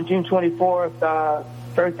on June 24th,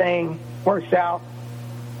 if everything works out,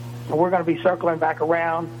 we're going to be circling back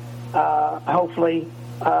around, hopefully,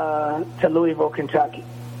 to Louisville, Kentucky.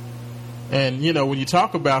 And, when you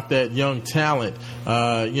talk about that young talent,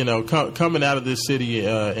 coming out of this city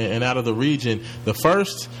and out of the region, the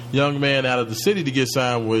first young man out of the city to get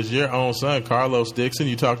signed was your own son, Carlos Dixon.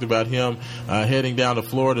 You talked about him heading down to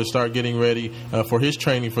Florida to start getting ready for his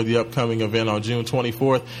training for the upcoming event on June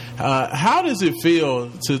 24th. How does it feel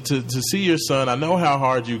to see your son? I know how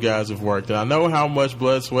hard you guys have worked, and I know how much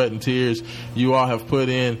blood, sweat, and tears you all have put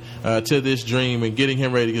in to this dream and getting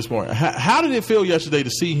him ready to get more. How did it feel yesterday to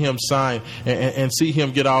see him sign and see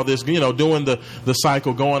him get all this, doing the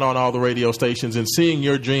cycle, going on all the radio stations, and seeing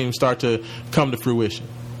your dream start to come to fruition?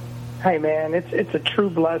 Hey, man, it's a true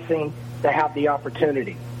blessing to have the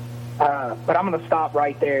opportunity. But I'm going to stop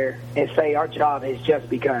right there and say our job has just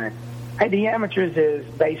begun. Hey, the amateurs is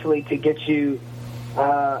basically to get you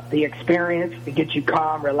the experience, to get you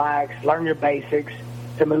calm, relaxed, learn your basics,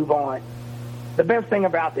 to move on. The best thing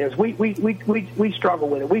about this, we struggle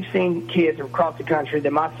with it. We've seen kids across the country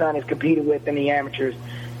that my son has competed with in the amateurs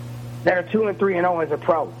that are 2 and 3 and 0 as a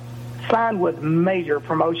pro, signed with major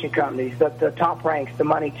promotion companies, the Top Ranks, the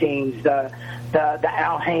Money Teams, the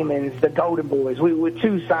Al Haymans, the Golden Boys. We were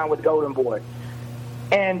 2 signed with Golden Boy.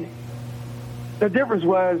 And the difference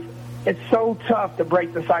was it's so tough to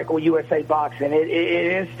break the cycle of USA Boxing. It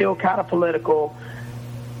is still kind of political.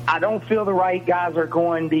 I don't feel the right guys are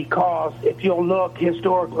going because if you'll look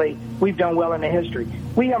historically, we've done well in the history.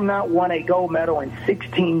 We have not won a gold medal in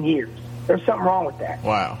 16 years. There's something wrong with that.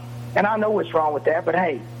 Wow. And I know what's wrong with that, but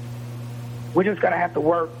hey, we're just going to have to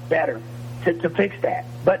work better to fix that.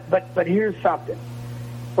 But here's something.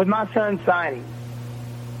 With my son signing,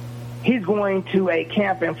 he's going to a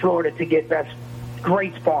camp in Florida to get best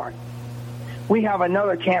great sparring. We have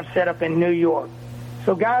another camp set up in New York.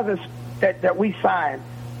 So guys that we signed,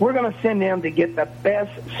 we're going to send them to get the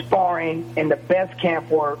best sparring and the best camp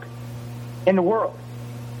work in the world.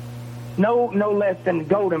 No less than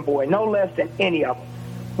Golden Boy, no less than any of them.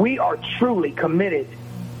 We are truly committed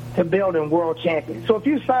to building world champions. So if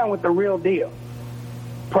you sign with the real deal,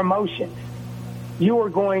 promotions, you are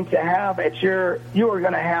going to have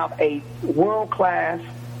a world-class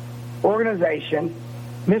organization.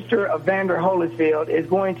 Mr. Evander Holyfield is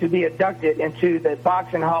going to be inducted into the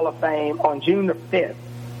Boxing Hall of Fame on June the 5th.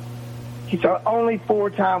 He's our only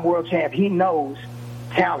 4-time world champ. He knows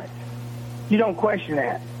talent. You don't question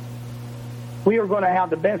that. We are going to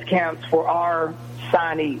have the best camps for our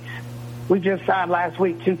signees. We just signed last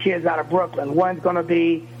week 2 kids out of Brooklyn. One's going to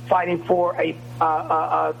be fighting for he's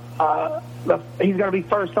going to be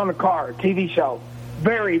first on the card, TV show.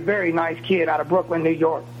 Very, very nice kid out of Brooklyn, New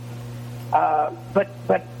York. But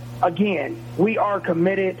again, we are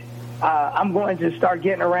committed. I'm going to start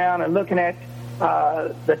getting around and looking at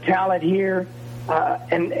the talent here.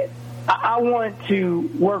 And I want to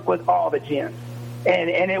work with all the gyms.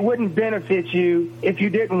 And it wouldn't benefit you if you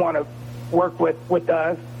didn't want to work with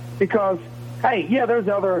us because, hey, yeah, there's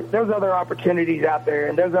other opportunities out there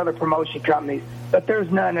and there's other promotion companies, but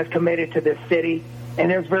there's none that's committed to this city,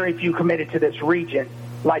 and there's very few committed to this region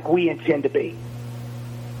like we intend to be.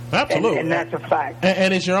 Absolutely, and that's a fact.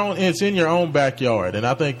 And it's in your own backyard, and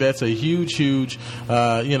I think that's a huge,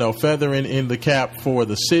 feather in the cap for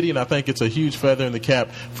the city, and I think it's a huge feather in the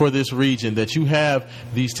cap for this region that you have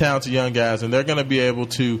these talented young guys, and they're going to be able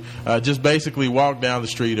to just basically walk down the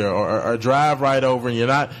street or drive right over, and you're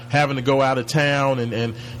not having to go out of town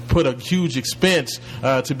and put a huge expense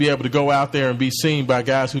to be able to go out there and be seen by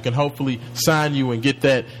guys who can hopefully sign you and get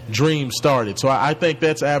that dream started. So I think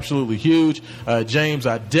that's absolutely huge. James,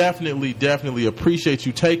 I definitely appreciate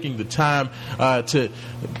you taking the time to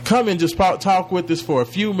come and just talk with us for a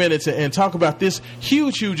few minutes and talk about this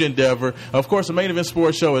huge endeavor. Of course, the Main Event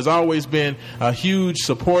Sports Show has always been a huge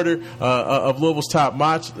supporter of Louisville's top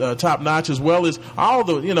notch, as well as all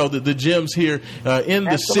the the gyms here in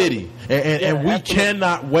the city, and we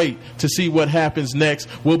cannot wait to see what happens next.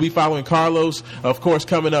 We'll be following Carlos, of course,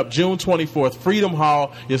 coming up June 24th. Freedom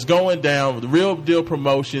Hall is going down with Real Deal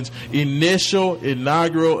Promotions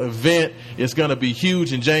inaugural event. It's going to be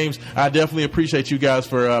huge. And James, I definitely appreciate you guys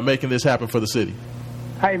for making this happen for the city.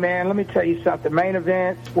 Hey man, let me tell you something. Main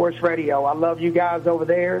Event Sports Radio, I love you guys over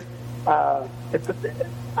there. I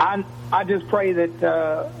just pray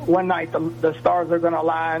that one night the stars are going to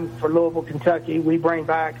align for Louisville, Kentucky. We bring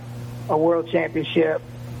back a world championship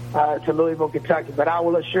to Louisville, Kentucky. But I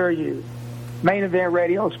will assure you, Main Event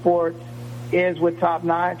Radio Sports is with Top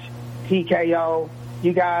Notch, TKO.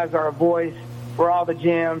 You guys are a voice for all the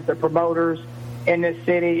gyms, the promoters in this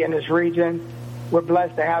city, in this region. We're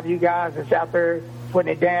blessed to have you guys that's out there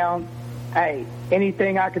putting it down. Hey,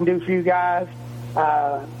 anything I can do for you guys,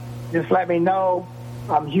 just let me know.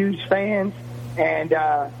 I'm huge fans, and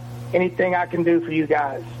anything I can do for you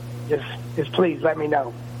guys, just please let me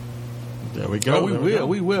know. There we go.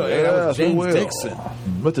 We will. Yes, that was James Dixon.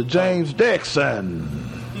 Mr. James Dixon.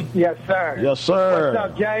 Yes, sir. Yes, sir.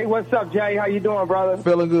 What's up, Jay? How you doing, brother?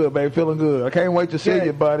 Feeling good, baby. Feeling good. I can't wait to see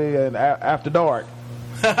you, buddy, and after dark.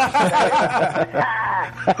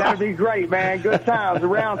 That'd be great, man. Good times. The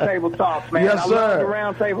roundtable talks, man. Yes, sir. I love the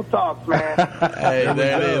roundtable talks, man. Hey,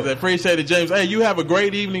 there it is. I appreciate it, James. Hey, you have a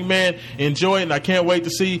great evening, man. Enjoy it, and I can't wait to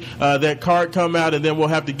see that card come out, and then we'll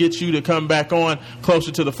have to get you to come back on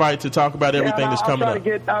closer to the fight to talk about everything that's coming up.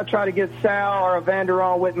 I'll try to get Sal or Evander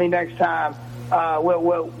on with me next time.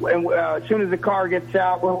 As soon as the card gets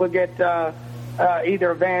out, we'll get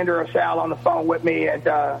either Evander or Sal on the phone with me, and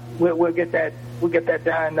we'll get that. We'll get that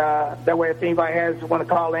done. That way, if anybody want to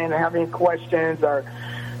call in and have any questions or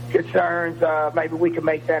concerns, maybe we can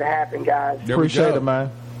make that happen, guys. Appreciate it, man.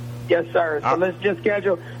 Yes, sir. So let's just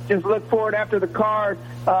schedule. Just look forward after the card.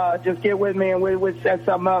 Just get with me, and we'll set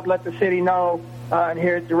something up. Let the city know and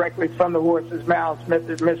hear it directly from the horse's mouth,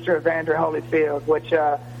 Mr. Evander Holyfield, which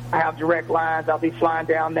I have direct lines. I'll be flying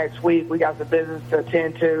down next week. We got some business to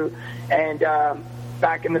attend to, and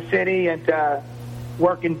back in the city, and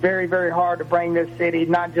working very, very hard to bring this city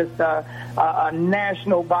not just a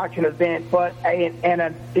national boxing event, but an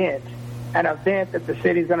event that the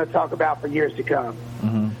city's going to talk about for years to come.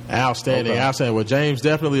 Mm-hmm. Outstanding. Well, James,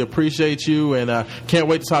 definitely appreciate you, and can't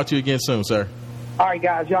wait to talk to you again soon, sir. All right,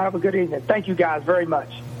 guys. Y'all have a good evening. Thank you, guys, very much.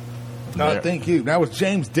 No, thank you. That was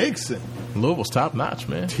James Dixon. Louisville's top notch,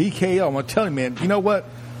 man. TKO. I'm going to tell you, man, you know what?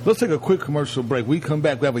 Let's take a quick commercial break. We come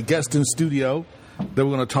back. We have a guest in studio. that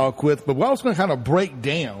we're going to talk with. But we're also going to kind of break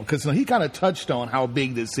down, because he kind of touched on how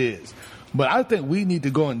big this is. But I think we need to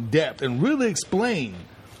go in depth and really explain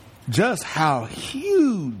just how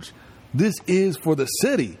huge this is for the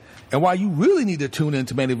city, and why you really need to tune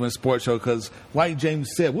into Main Event Sports Show, because like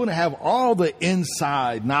James said, we're going to have all the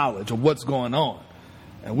inside knowledge of what's going on,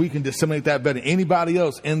 and we can disseminate that better than anybody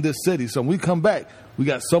else in this city. So when we come back, we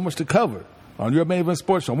got so much to cover on your Main Event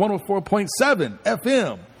Sports Show, 104.7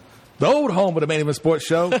 FM, the old home of the Main Event Sports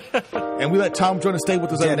Show. And we let Tom Jordan stay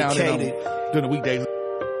with us every now and then during the weekdays.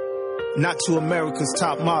 Not to America's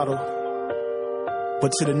top model,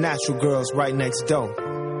 but to the natural girls right next door.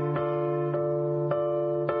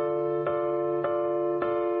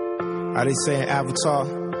 How they say in Avatar,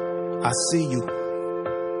 I see you.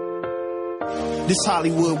 This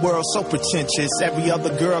Hollywood world so pretentious. Every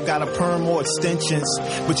other girl got a perm or extensions,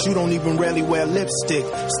 but you don't even really wear lipstick.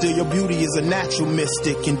 Still your beauty is a natural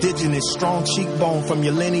mystic. Indigenous, strong cheekbone from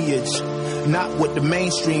your lineage. Not what the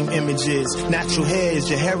mainstream image is. Natural hair is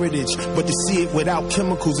your heritage, but to see it without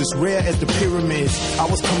chemicals is rare as the pyramids. I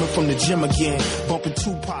was coming from the gym again, bumping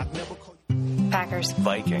Tupac, never Packers.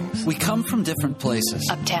 Vikings. We come from different places.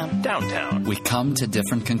 Uptown. Downtown. We come to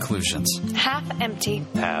different conclusions. Half empty.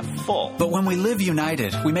 Half full. But when we live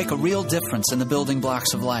united, we make a real difference in the building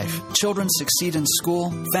blocks of life. Children succeed in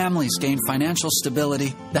school, families gain financial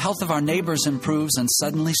stability, the health of our neighbors improves, and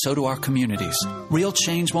suddenly so do our communities. Real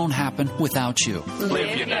change won't happen without you.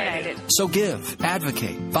 Live United. So give,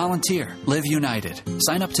 advocate, volunteer, Live United.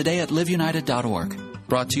 Sign up today at liveunited.org.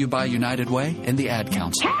 Brought to you by United Way and the Ad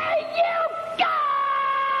Council.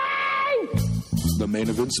 The Main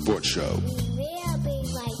Event Sports Show. We'll be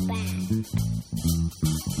right back.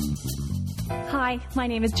 Hi, my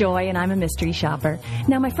name is Joy, and I'm a mystery shopper.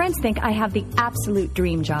 Now, my friends think I have the absolute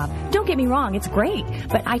dream job. Don't get me wrong, it's great,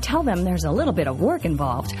 but I tell them there's a little bit of work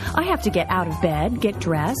involved. I have to get out of bed, get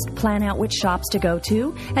dressed, plan out which shops to go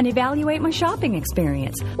to, and evaluate my shopping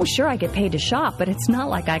experience. Well, sure, I get paid to shop, but it's not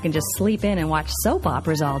like I can just sleep in and watch soap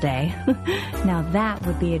operas all day. Now, that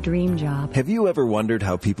would be a dream job. Have you ever wondered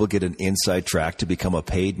how people get an inside track to become a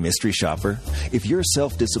paid mystery shopper? If you're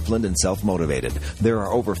self-disciplined and self-motivated, there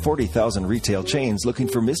are over 40,000 retail chains looking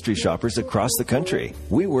for mystery shoppers across the country.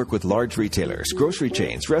 We work with large retailers, grocery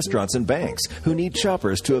chains, restaurants, and banks who need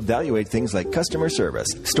shoppers to evaluate things like customer service,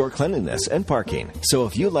 store cleanliness, and parking. So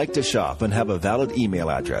if you like to shop and have a valid email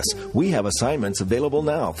address, we have assignments available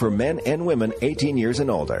now for men and women 18 years and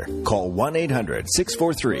older. Call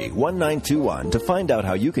 1-800-643-1921 to find out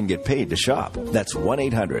how you can get paid to shop. That's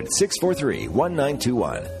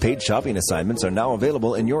 1-800-643-1921. Paid shopping assignments are now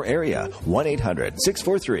available in your area.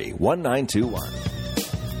 1-800-643-1921.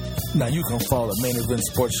 Now you can follow Main Event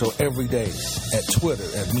Sports Show every day at Twitter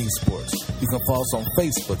at MeSports. You can follow us on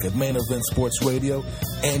Facebook at Main Event Sports Radio,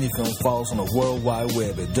 and you can follow us on the World Wide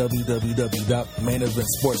Web at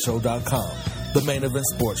www.maineventsportshow.com. The Main Event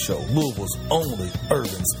Sports Show, Louisville's only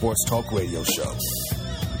urban sports talk radio show.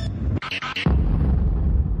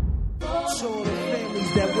 Show the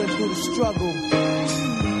families that went through the struggle.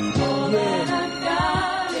 From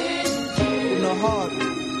the heart.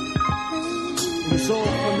 It was all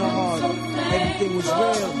from the heart. Everything was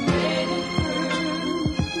real.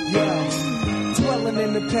 Yeah. Dwelling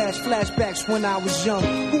in the past, flashbacks when I was young.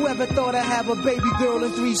 Whoever thought I'd have a baby girl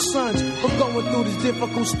and 3 sons? But going through this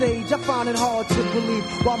difficult stage, I found it hard to believe.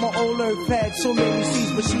 While my old earth had so many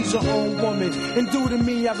seeds, but she's her own woman. And due to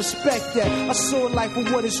me, I respect that. I saw life for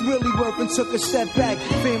what it's really worth and took a step back.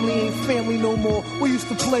 Family ain't family no more. We used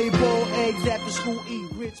to play ball, eggs after school, eat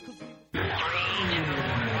grits.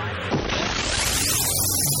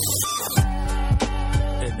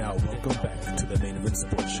 And now, welcome back to the Main Event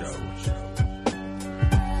Sports Show.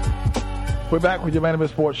 We're back with your Main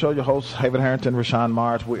Event Sports Show. Your hosts, Haven Harrington, Rashawn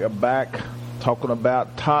Myers. We are back talking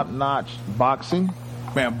about top-notch boxing.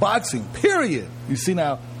 Man, boxing, period. You see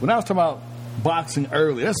now, when I was talking about boxing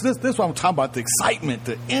earlier, this is what I'm talking about, the excitement,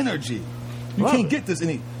 the energy. You can't get this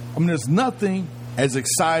there's nothing as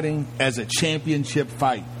exciting as a championship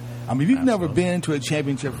fight. I mean, if you've never been to a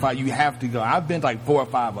championship fight, you have to go. I've been to like 4 or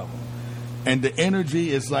 5 of them. And the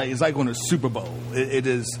energy is like going to Super Bowl. It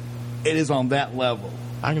is on that level.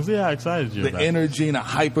 I can see how excited you are. The energy and the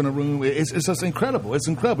hype in the room, it's just incredible. It's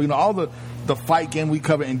incredible. You know, all the fight game we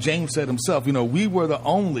covered, and James said himself, you know, we were the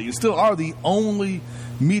only, still are the only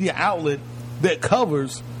media outlet that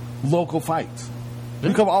covers local fights.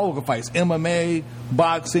 We cover all local fights, MMA,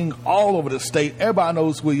 boxing, all over the state. Everybody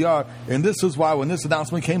knows who we are, and this is why when this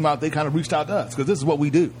announcement came out, they kind of reached out to us, because this is what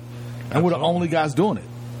we do. And we're the only guys doing it.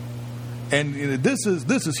 And you know, this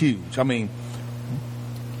is huge. I mean,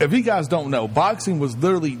 if you guys don't know, boxing was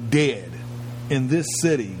literally dead in this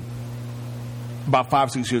city about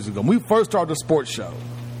 5-6 years ago. When we first started the sports show,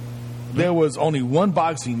 there was only one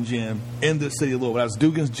boxing gym in the city of Louisville. That was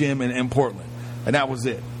Dugan's Gym in Portland, and that was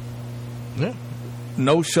it. Yeah.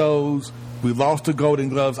 No shows. We lost the Golden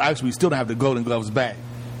Gloves. Actually, we still don't have the Golden Gloves back.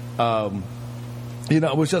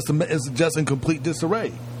 It was just in complete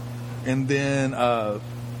disarray. And then after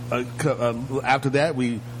that,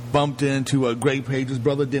 we bumped into Greg Page's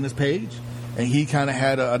brother, Dennis Page, and he kind of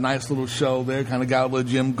had a nice little show there, kind of got a little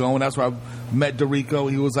gym going. That's where I met Dorico.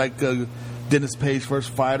 He was like Dennis Page's first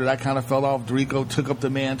fighter. That kind of fell off. Dorico took up the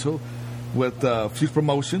mantle with Future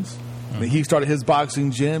Promotions. Mm-hmm. And he started his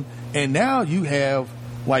boxing gym, and now you have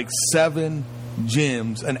like 7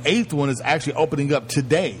 gyms. An 8th one is actually opening up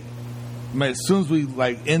today. As soon as we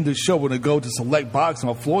end the show, we're going to go to Select Boxing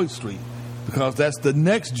on Floyd Street because that's the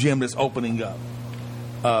next gym that's opening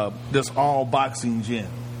up. This all boxing gym.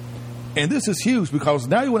 And this is huge because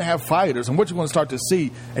now you want to have fighters, and what you're going to start to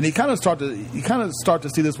see, and you kind of start to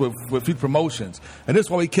see this with Future Promotions. And this is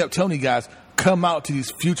why we kept telling you guys, come out to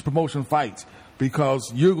these Future Promotion fights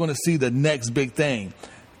because you're going to see the next big thing.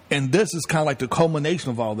 And this is kind of like the culmination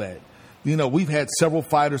of all that. We've had several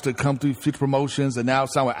fighters that come through Future Promotions, and now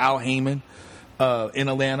some with Al Heyman in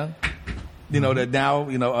Atlanta. That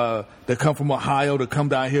now, that come from Ohio to come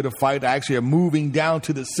down here to fight. They actually are moving down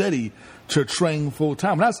to the city to train full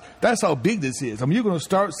time. That's how big this is. I mean, you're going to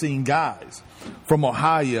start seeing guys from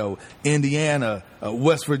Ohio, Indiana,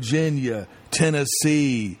 West Virginia,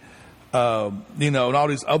 Tennessee, and all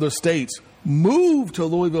these other states move to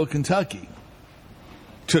Louisville, Kentucky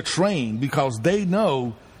to train because they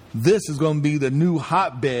know this is going to be the new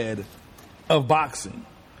hotbed of boxing.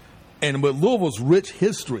 And with Louisville's rich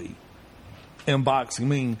history in boxing, I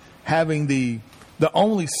mean, having the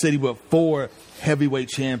only city with 4 heavyweight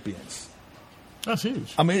champions. That's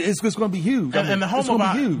huge. I mean, it's going to be huge. And the home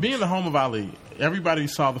of being the home of Ali, everybody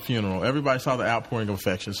saw the funeral. Everybody saw the outpouring of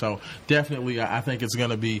affection. So definitely, I think it's going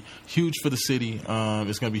to be huge for the city. It's going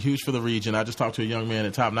to be huge for the region. I just talked to a young man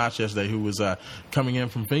at Top Notch yesterday who was coming in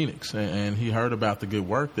from Phoenix, and he heard about the good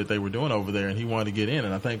work that they were doing over there, and he wanted to get in.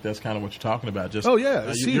 And I think that's kind of what you're talking about.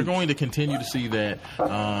 You're going to continue to see that,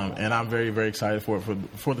 and I'm very, very excited for it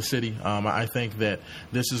for the city. I think that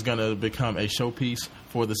this is going to become a showpiece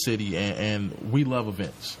for the city, and we love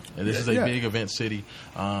events. And this is a big event city,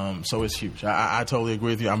 so it's huge. I totally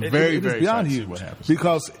agree with you. I'm very, very excited to see what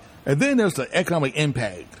happens. And then there's the economic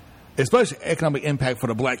impact, especially economic impact for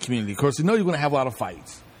the black community. Of course, you're going to have a lot of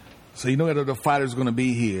fights. So you know that the fighters are going to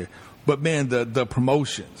be here. But, man, the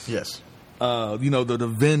promotions. Yes.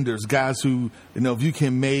 The vendors, guys who, if you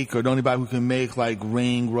can make or know anybody who can make, like,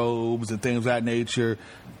 ring robes and things of that nature,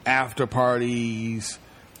 after parties.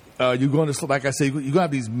 You're going to, like I said, you're going to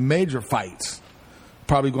have these major fights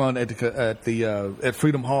probably going at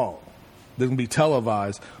Freedom Hall. They're going to be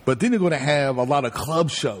televised. But then you're going to have a lot of club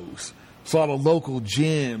shows. So a lot of local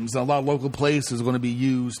gyms and a lot of local places are going to be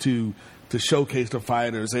used to showcase the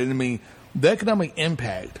fighters. And, I mean, the economic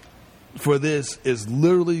impact for this is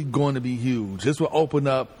literally going to be huge. This will open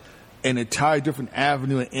up an entire different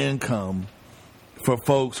avenue of income for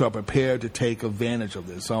folks who are prepared to take advantage of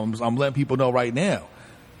this. So I'm letting people know right now,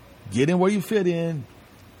 get in where you fit in.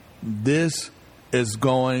 This is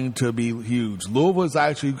going to be huge. Louisville is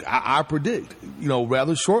actually, I predict,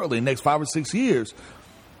 rather shortly, next 5 or 6 years,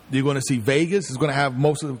 you're going to see Vegas is going to have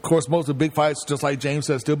most of the big fights, just like James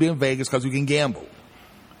said, still be in Vegas because you can gamble.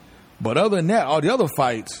 But other than that, all the other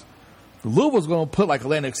fights, Louisville's going to put like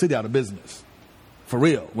Atlantic City out of business. For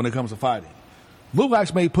real, when it comes to fighting. Louisville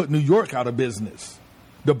actually may put New York out of business.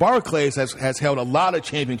 The Barclays has held a lot of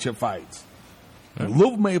championship fights.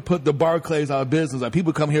 Louisville may put the Barclays out of business. Like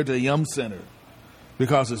people come here to the Yum Center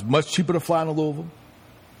because it's much cheaper to fly to Louisville.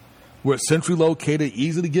 We're centrally located,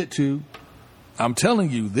 easy to get to. I'm telling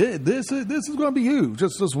you, this is going to be huge.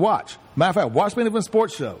 Just watch. Matter of fact, watch Main Event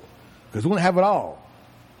Sports Show because we're going to have it all.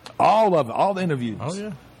 All of it, all the interviews. Oh,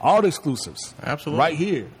 yeah. All the exclusives. Absolutely. Right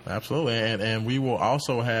here. Absolutely. And we will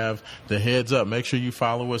also have the heads up. Make sure you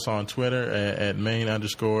follow us on Twitter at at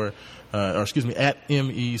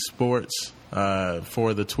ME Sports.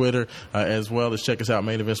 For the Twitter, as well as check us out,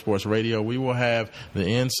 Main Event Sports Radio. We will have the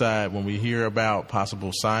inside when we hear about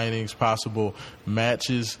possible signings, possible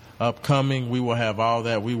matches upcoming. We will have all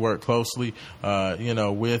that. We work closely,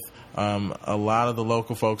 with a lot of the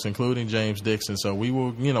local folks, including James Dixon. So we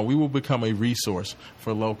will become a resource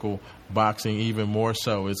for local boxing even more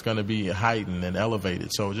so. It's going to be heightened and elevated.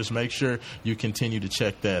 So just make sure you continue to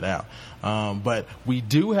check that out. But we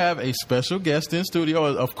do have a special guest in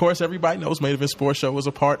studio. Of course, everybody knows Main Event Sports Show is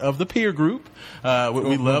a part of the Peer Group. We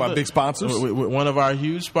one love of our big sponsors. One of our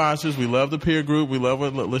huge sponsors. We love the Peer Group. We love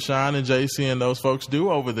what LaShawn and JC and those folks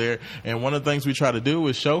do over there. And one of the things we try to do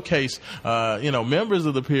is showcase, members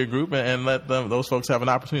of the Peer Group and let those folks have an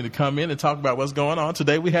opportunity to come in and talk about what's going on.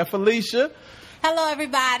 Today we have Felicia. Hello,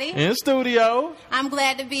 everybody. In studio. I'm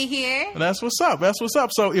glad to be here. And that's what's up. That's what's up.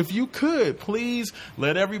 So if you could, please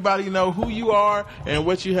let everybody know who you are and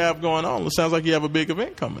what you have going on. It sounds like you have a big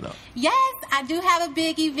event coming up. Yes, I do have a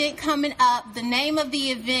big event coming up. The name of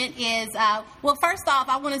the event is, first off,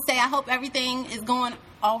 I want to say I hope everything is going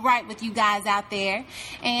all right with you guys out there.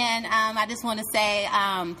 And I just want to say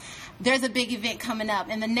there's a big event coming up.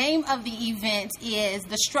 And the name of the event is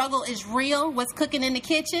The Struggle is Real, What's Cooking in the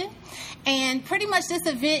Kitchen. And pretty much this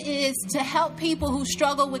event is to help people who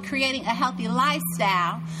struggle with creating a healthy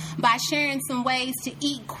lifestyle by sharing some ways to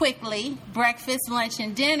eat quickly, breakfast, lunch,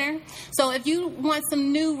 and dinner. So if you want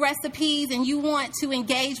some new recipes and you want to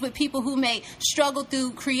engage with people who may struggle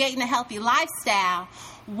through creating a healthy lifestyle,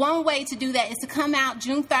 one way to do that is to come out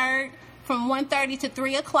June 3rd from 1:30 to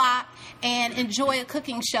 3 o'clock and enjoy a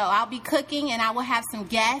cooking show. I'll be cooking and I will have some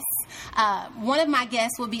guests. One of my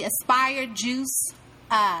guests will be Aspire Juice.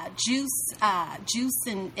 It's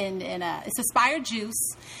Aspire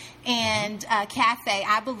Juice and Cafe,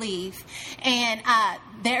 I believe. And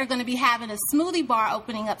they're going to be having a smoothie bar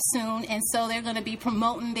opening up soon, and so they're going to be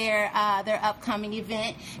promoting their upcoming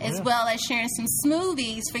event, as well as sharing some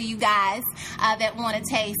smoothies for you guys that want to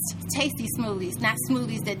taste tasty smoothies, not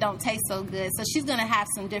smoothies that don't taste so good. So she's going to have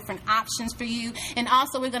some different options for you, and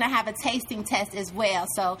also we're going to have a tasting test as well.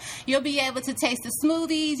 So you'll be able to taste the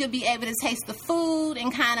smoothies, you'll be able to taste the food,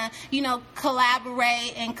 and kind of,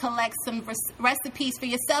 collaborate and collect some recipes for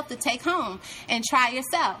yourself to take home and try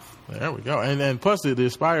yourself. There we go. And plus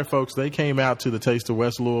the Aspire folks, they came out to the Taste of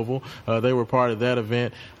West Louisville. They were part of that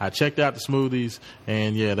event. I checked out the smoothies,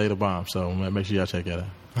 and yeah, they the bomb. So make sure y'all check that out.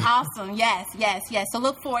 Awesome. Yes. So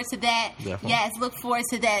look forward to that. Definitely. Yes, look forward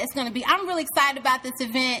to that. It's going to be, I'm really excited about this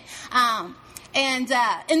event. And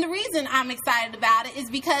the reason I'm excited about it is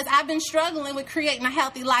because I've been struggling with creating a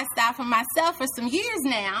healthy lifestyle for myself for some years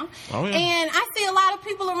now. Oh, yeah. And I see a lot of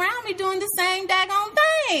people around me doing the same daggone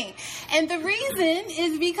thing. And the reason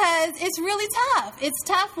is because it's really tough. It's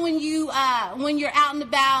tough when you're out and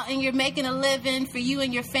about and you're making a living for you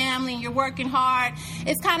and your family and you're working hard.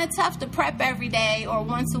 It's kind of tough to prep every day or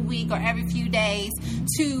once a week or every few days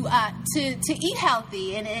to eat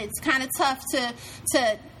healthy. And it's kind of tough to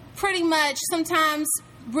pretty much sometimes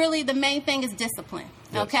really the main thing is discipline.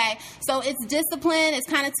 Yes. Okay, so it's discipline. It's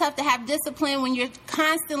kind of tough to have discipline when you're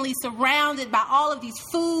constantly surrounded by all of these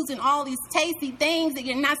foods and all these tasty things that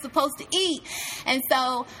you're not supposed to eat. And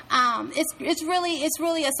so it's really a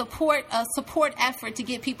support effort to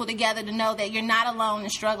get people together to know that you're not alone in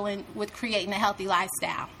struggling with creating a healthy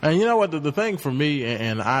lifestyle. And you know what, the thing for me,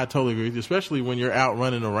 and I totally agree with you, especially when you're out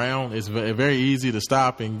running around, it's very easy to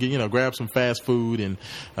stop and grab some fast food and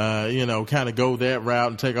kind of go that route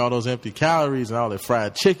and take all those empty calories and all that fried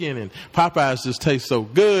chicken, and Popeyes just tastes so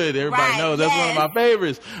good. Everybody knows that's one of my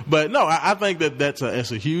favorites. But no, I think that's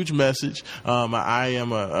a huge message. I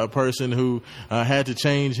am a person who had to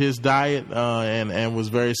change his diet and was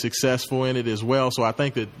very successful in it as well. So I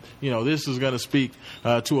think that this is going to speak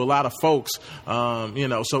to a lot of folks.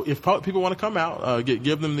 So if people want to come out,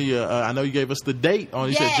 give them the. I know you gave us the date on.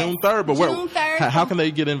 You said June 3rd, but June 3rd. How can they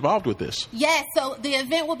get involved with this? Yes, so the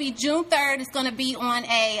event will be June 3rd. It's going to be on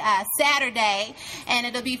a Saturday. And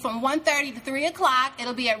it'll be from 1:30 to 3 o'clock.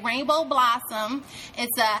 It'll be at Rainbow Blossom.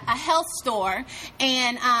 It's a health store.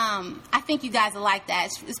 And I think you guys will like that.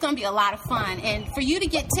 It's going to be a lot of fun. And for you to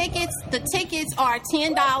get tickets, the tickets are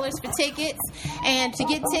 $10 for tickets. And to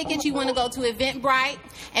get tickets, you want to go to Eventbrite.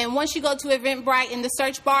 And once you go to Eventbrite, in the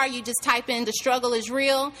search bar, you just type in The Struggle is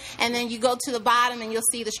Real. And then you go to the bottom and you'll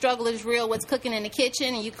see The Struggle is Real, What's Cooking in the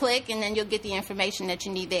Kitchen. And you click, and then you'll get the information that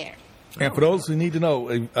you need there. And for those who need to know,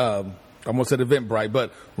 I almost said Eventbrite,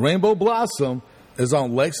 but Rainbow Blossom is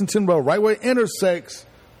on Lexington Road, right where it intersects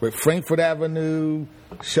with Frankfort Avenue,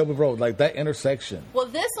 Shelby Road, like that intersection. Well,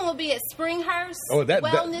 this one will be at Springhurst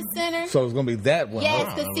Wellness Center. So it's going to be that one.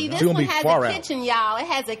 Yes, because see, this one has a kitchen, y'all. It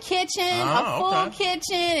has a kitchen, a full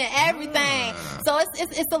kitchen, and everything. So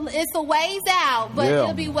it's a ways out, but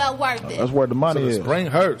it'll be well worth it. That's where the money is.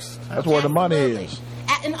 Springhurst. That's where the money is.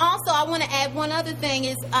 And also, I want to add one other thing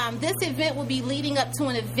is this event will be leading up to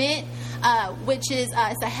an event which is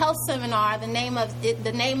it's a health seminar. The name of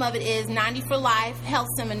it is 90 for Life Health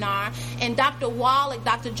Seminar. And Dr.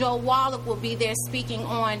 Joe Wallach will be there speaking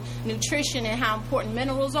on nutrition and how important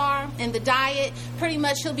minerals are in the diet. Pretty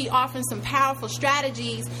much he'll be offering some powerful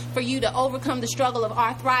strategies for you to overcome the struggle of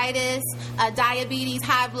arthritis, diabetes,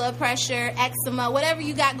 high blood pressure, eczema, whatever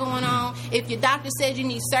you got going on. If your doctor says you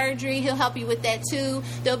need surgery, he'll help you with that too.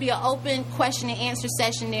 There'll be an open question and answer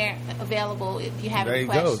session there available if you have any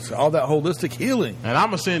questions. There you go. All that holistic healing. And I'm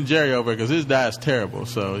going to send Jerry over because his diet's terrible.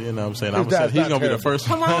 So, you know what I'm saying? He's going to be the first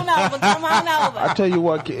one. Come on over. I tell you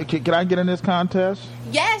what, can I get in this contest?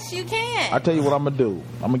 Yes, you can. I tell you what I'm going to do.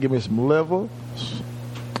 I'm going to give me some liver.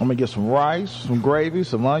 I'm going to get some rice, some gravy,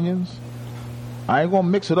 some onions. I ain't going to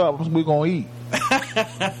mix it up. We're going to eat.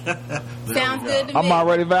 Sounds good to me. I'm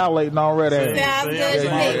already violating already. Sounds good to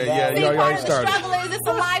me. Yeah, part of the struggle is it's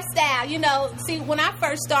a lifestyle. You know, see, when I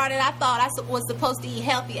first started, I thought I was supposed to eat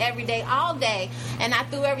healthy every day, all day. And I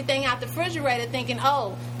threw everything out the refrigerator thinking,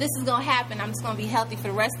 oh, this is going to happen. I'm just going to be healthy for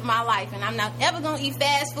the rest of my life. And I'm not ever going to eat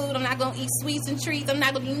fast food. I'm not going to eat sweets and treats. I'm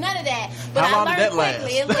not going to do none of that. But How long I did learned that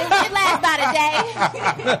quickly. last? It lasts about a day.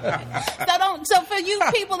 So for you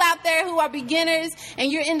people out there who are beginners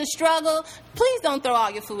and you're in the struggle, please don't throw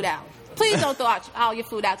all your food out. Please don't throw all your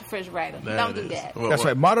food out the refrigerator. Don't do that. That's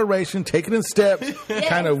right. Moderation, take it in steps,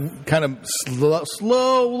 kind of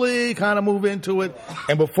slowly kind of move into it.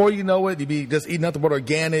 And before you know it, you'll be just eating nothing but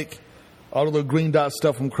organic, all of the green dot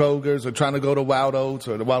stuff from Kroger's, or trying to go to Wild Oats,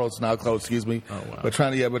 or the Wild Oats now closed, excuse me. Oh, wow. But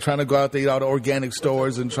trying to go out there, eat all the organic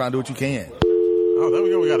stores and try and do what you can. Oh, there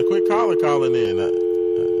we go. We got a quick caller calling in.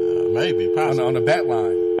 Maybe, possibly. On the bat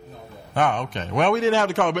line. Oh, okay. Well, we didn't have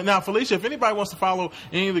to call. But now, Felicia, if anybody wants to follow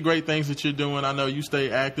any of the great things that you're doing, I know you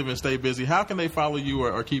stay active and stay busy. How can they follow you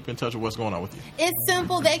or keep in touch with what's going on with you? It's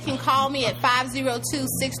simple. They can call me at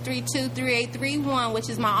 502-632-3831, which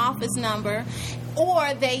is my office number.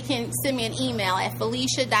 Or they can send me an email at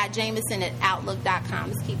felicia.jameson@outlook.com.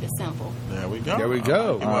 Let's keep it simple. There we go. There we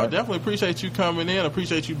go. Well, I definitely appreciate you coming in.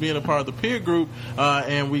 Appreciate you being a part of the peer group.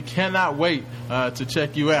 And we cannot wait to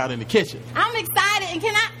check you out in the kitchen. I'm excited. And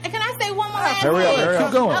can I say one more last thing? Hurry up.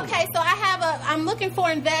 Keep going. Okay, so I'm looking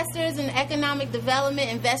for investors in economic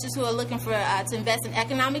development, investors who are looking for to invest in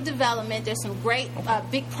economic development. There's some great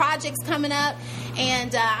big projects coming up,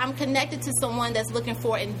 and I'm connected to someone that's looking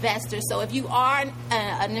for investors. So if you are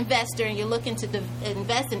an investor and you're looking to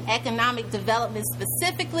invest in economic development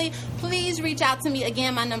specifically, please reach out to me.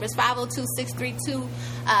 Again, my number is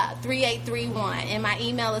 502-632-3831, and my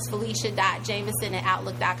email is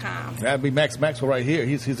felicia.jameson@outlook.com. That'd be Max Maxwell right here.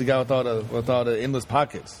 He's the guy with all the endless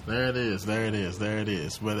pockets. There it is. But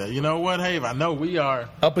you know what, Have? I know we are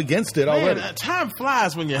up against it already. Time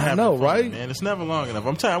flies when you're having fun, right? Man, it's never long enough.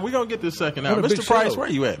 I'm telling you, we're gonna get this second out. Mr. Price, where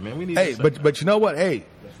you at, man? We need. Hey, but you know what? Hey,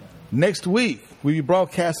 next week we'll be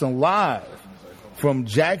broadcasting live from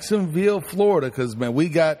Jacksonville, Florida, because man, we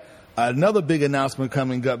got another big announcement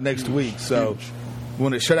coming up next week. So we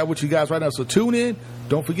want to share that with you guys right now. So tune in.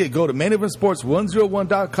 Don't forget, go to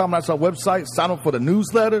maineventsports101.com. That's our website. Sign up for the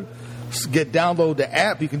newsletter. Download the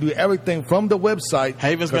app. You can do everything from the website.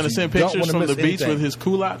 Haven's going to send pictures from the beach with his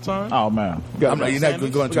culottes on. Oh man, you're not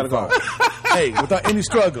going to go. Hey, without any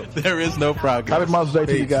struggle, there is no progress. Happy Mother's Day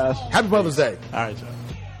to you guys. Happy Mother's Day. All right, y'all.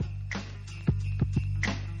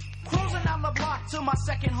 Cruising down the block to my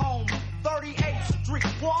second home, 38th Street,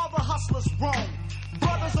 where all the hustlers roam.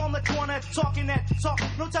 Brothers on the corner talking that talk,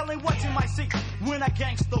 no telling what you might see when a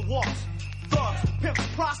gangster walks. Thugs, pimps,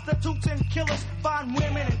 prostitutes, and killers find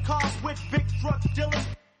women in cars with big drug dealers.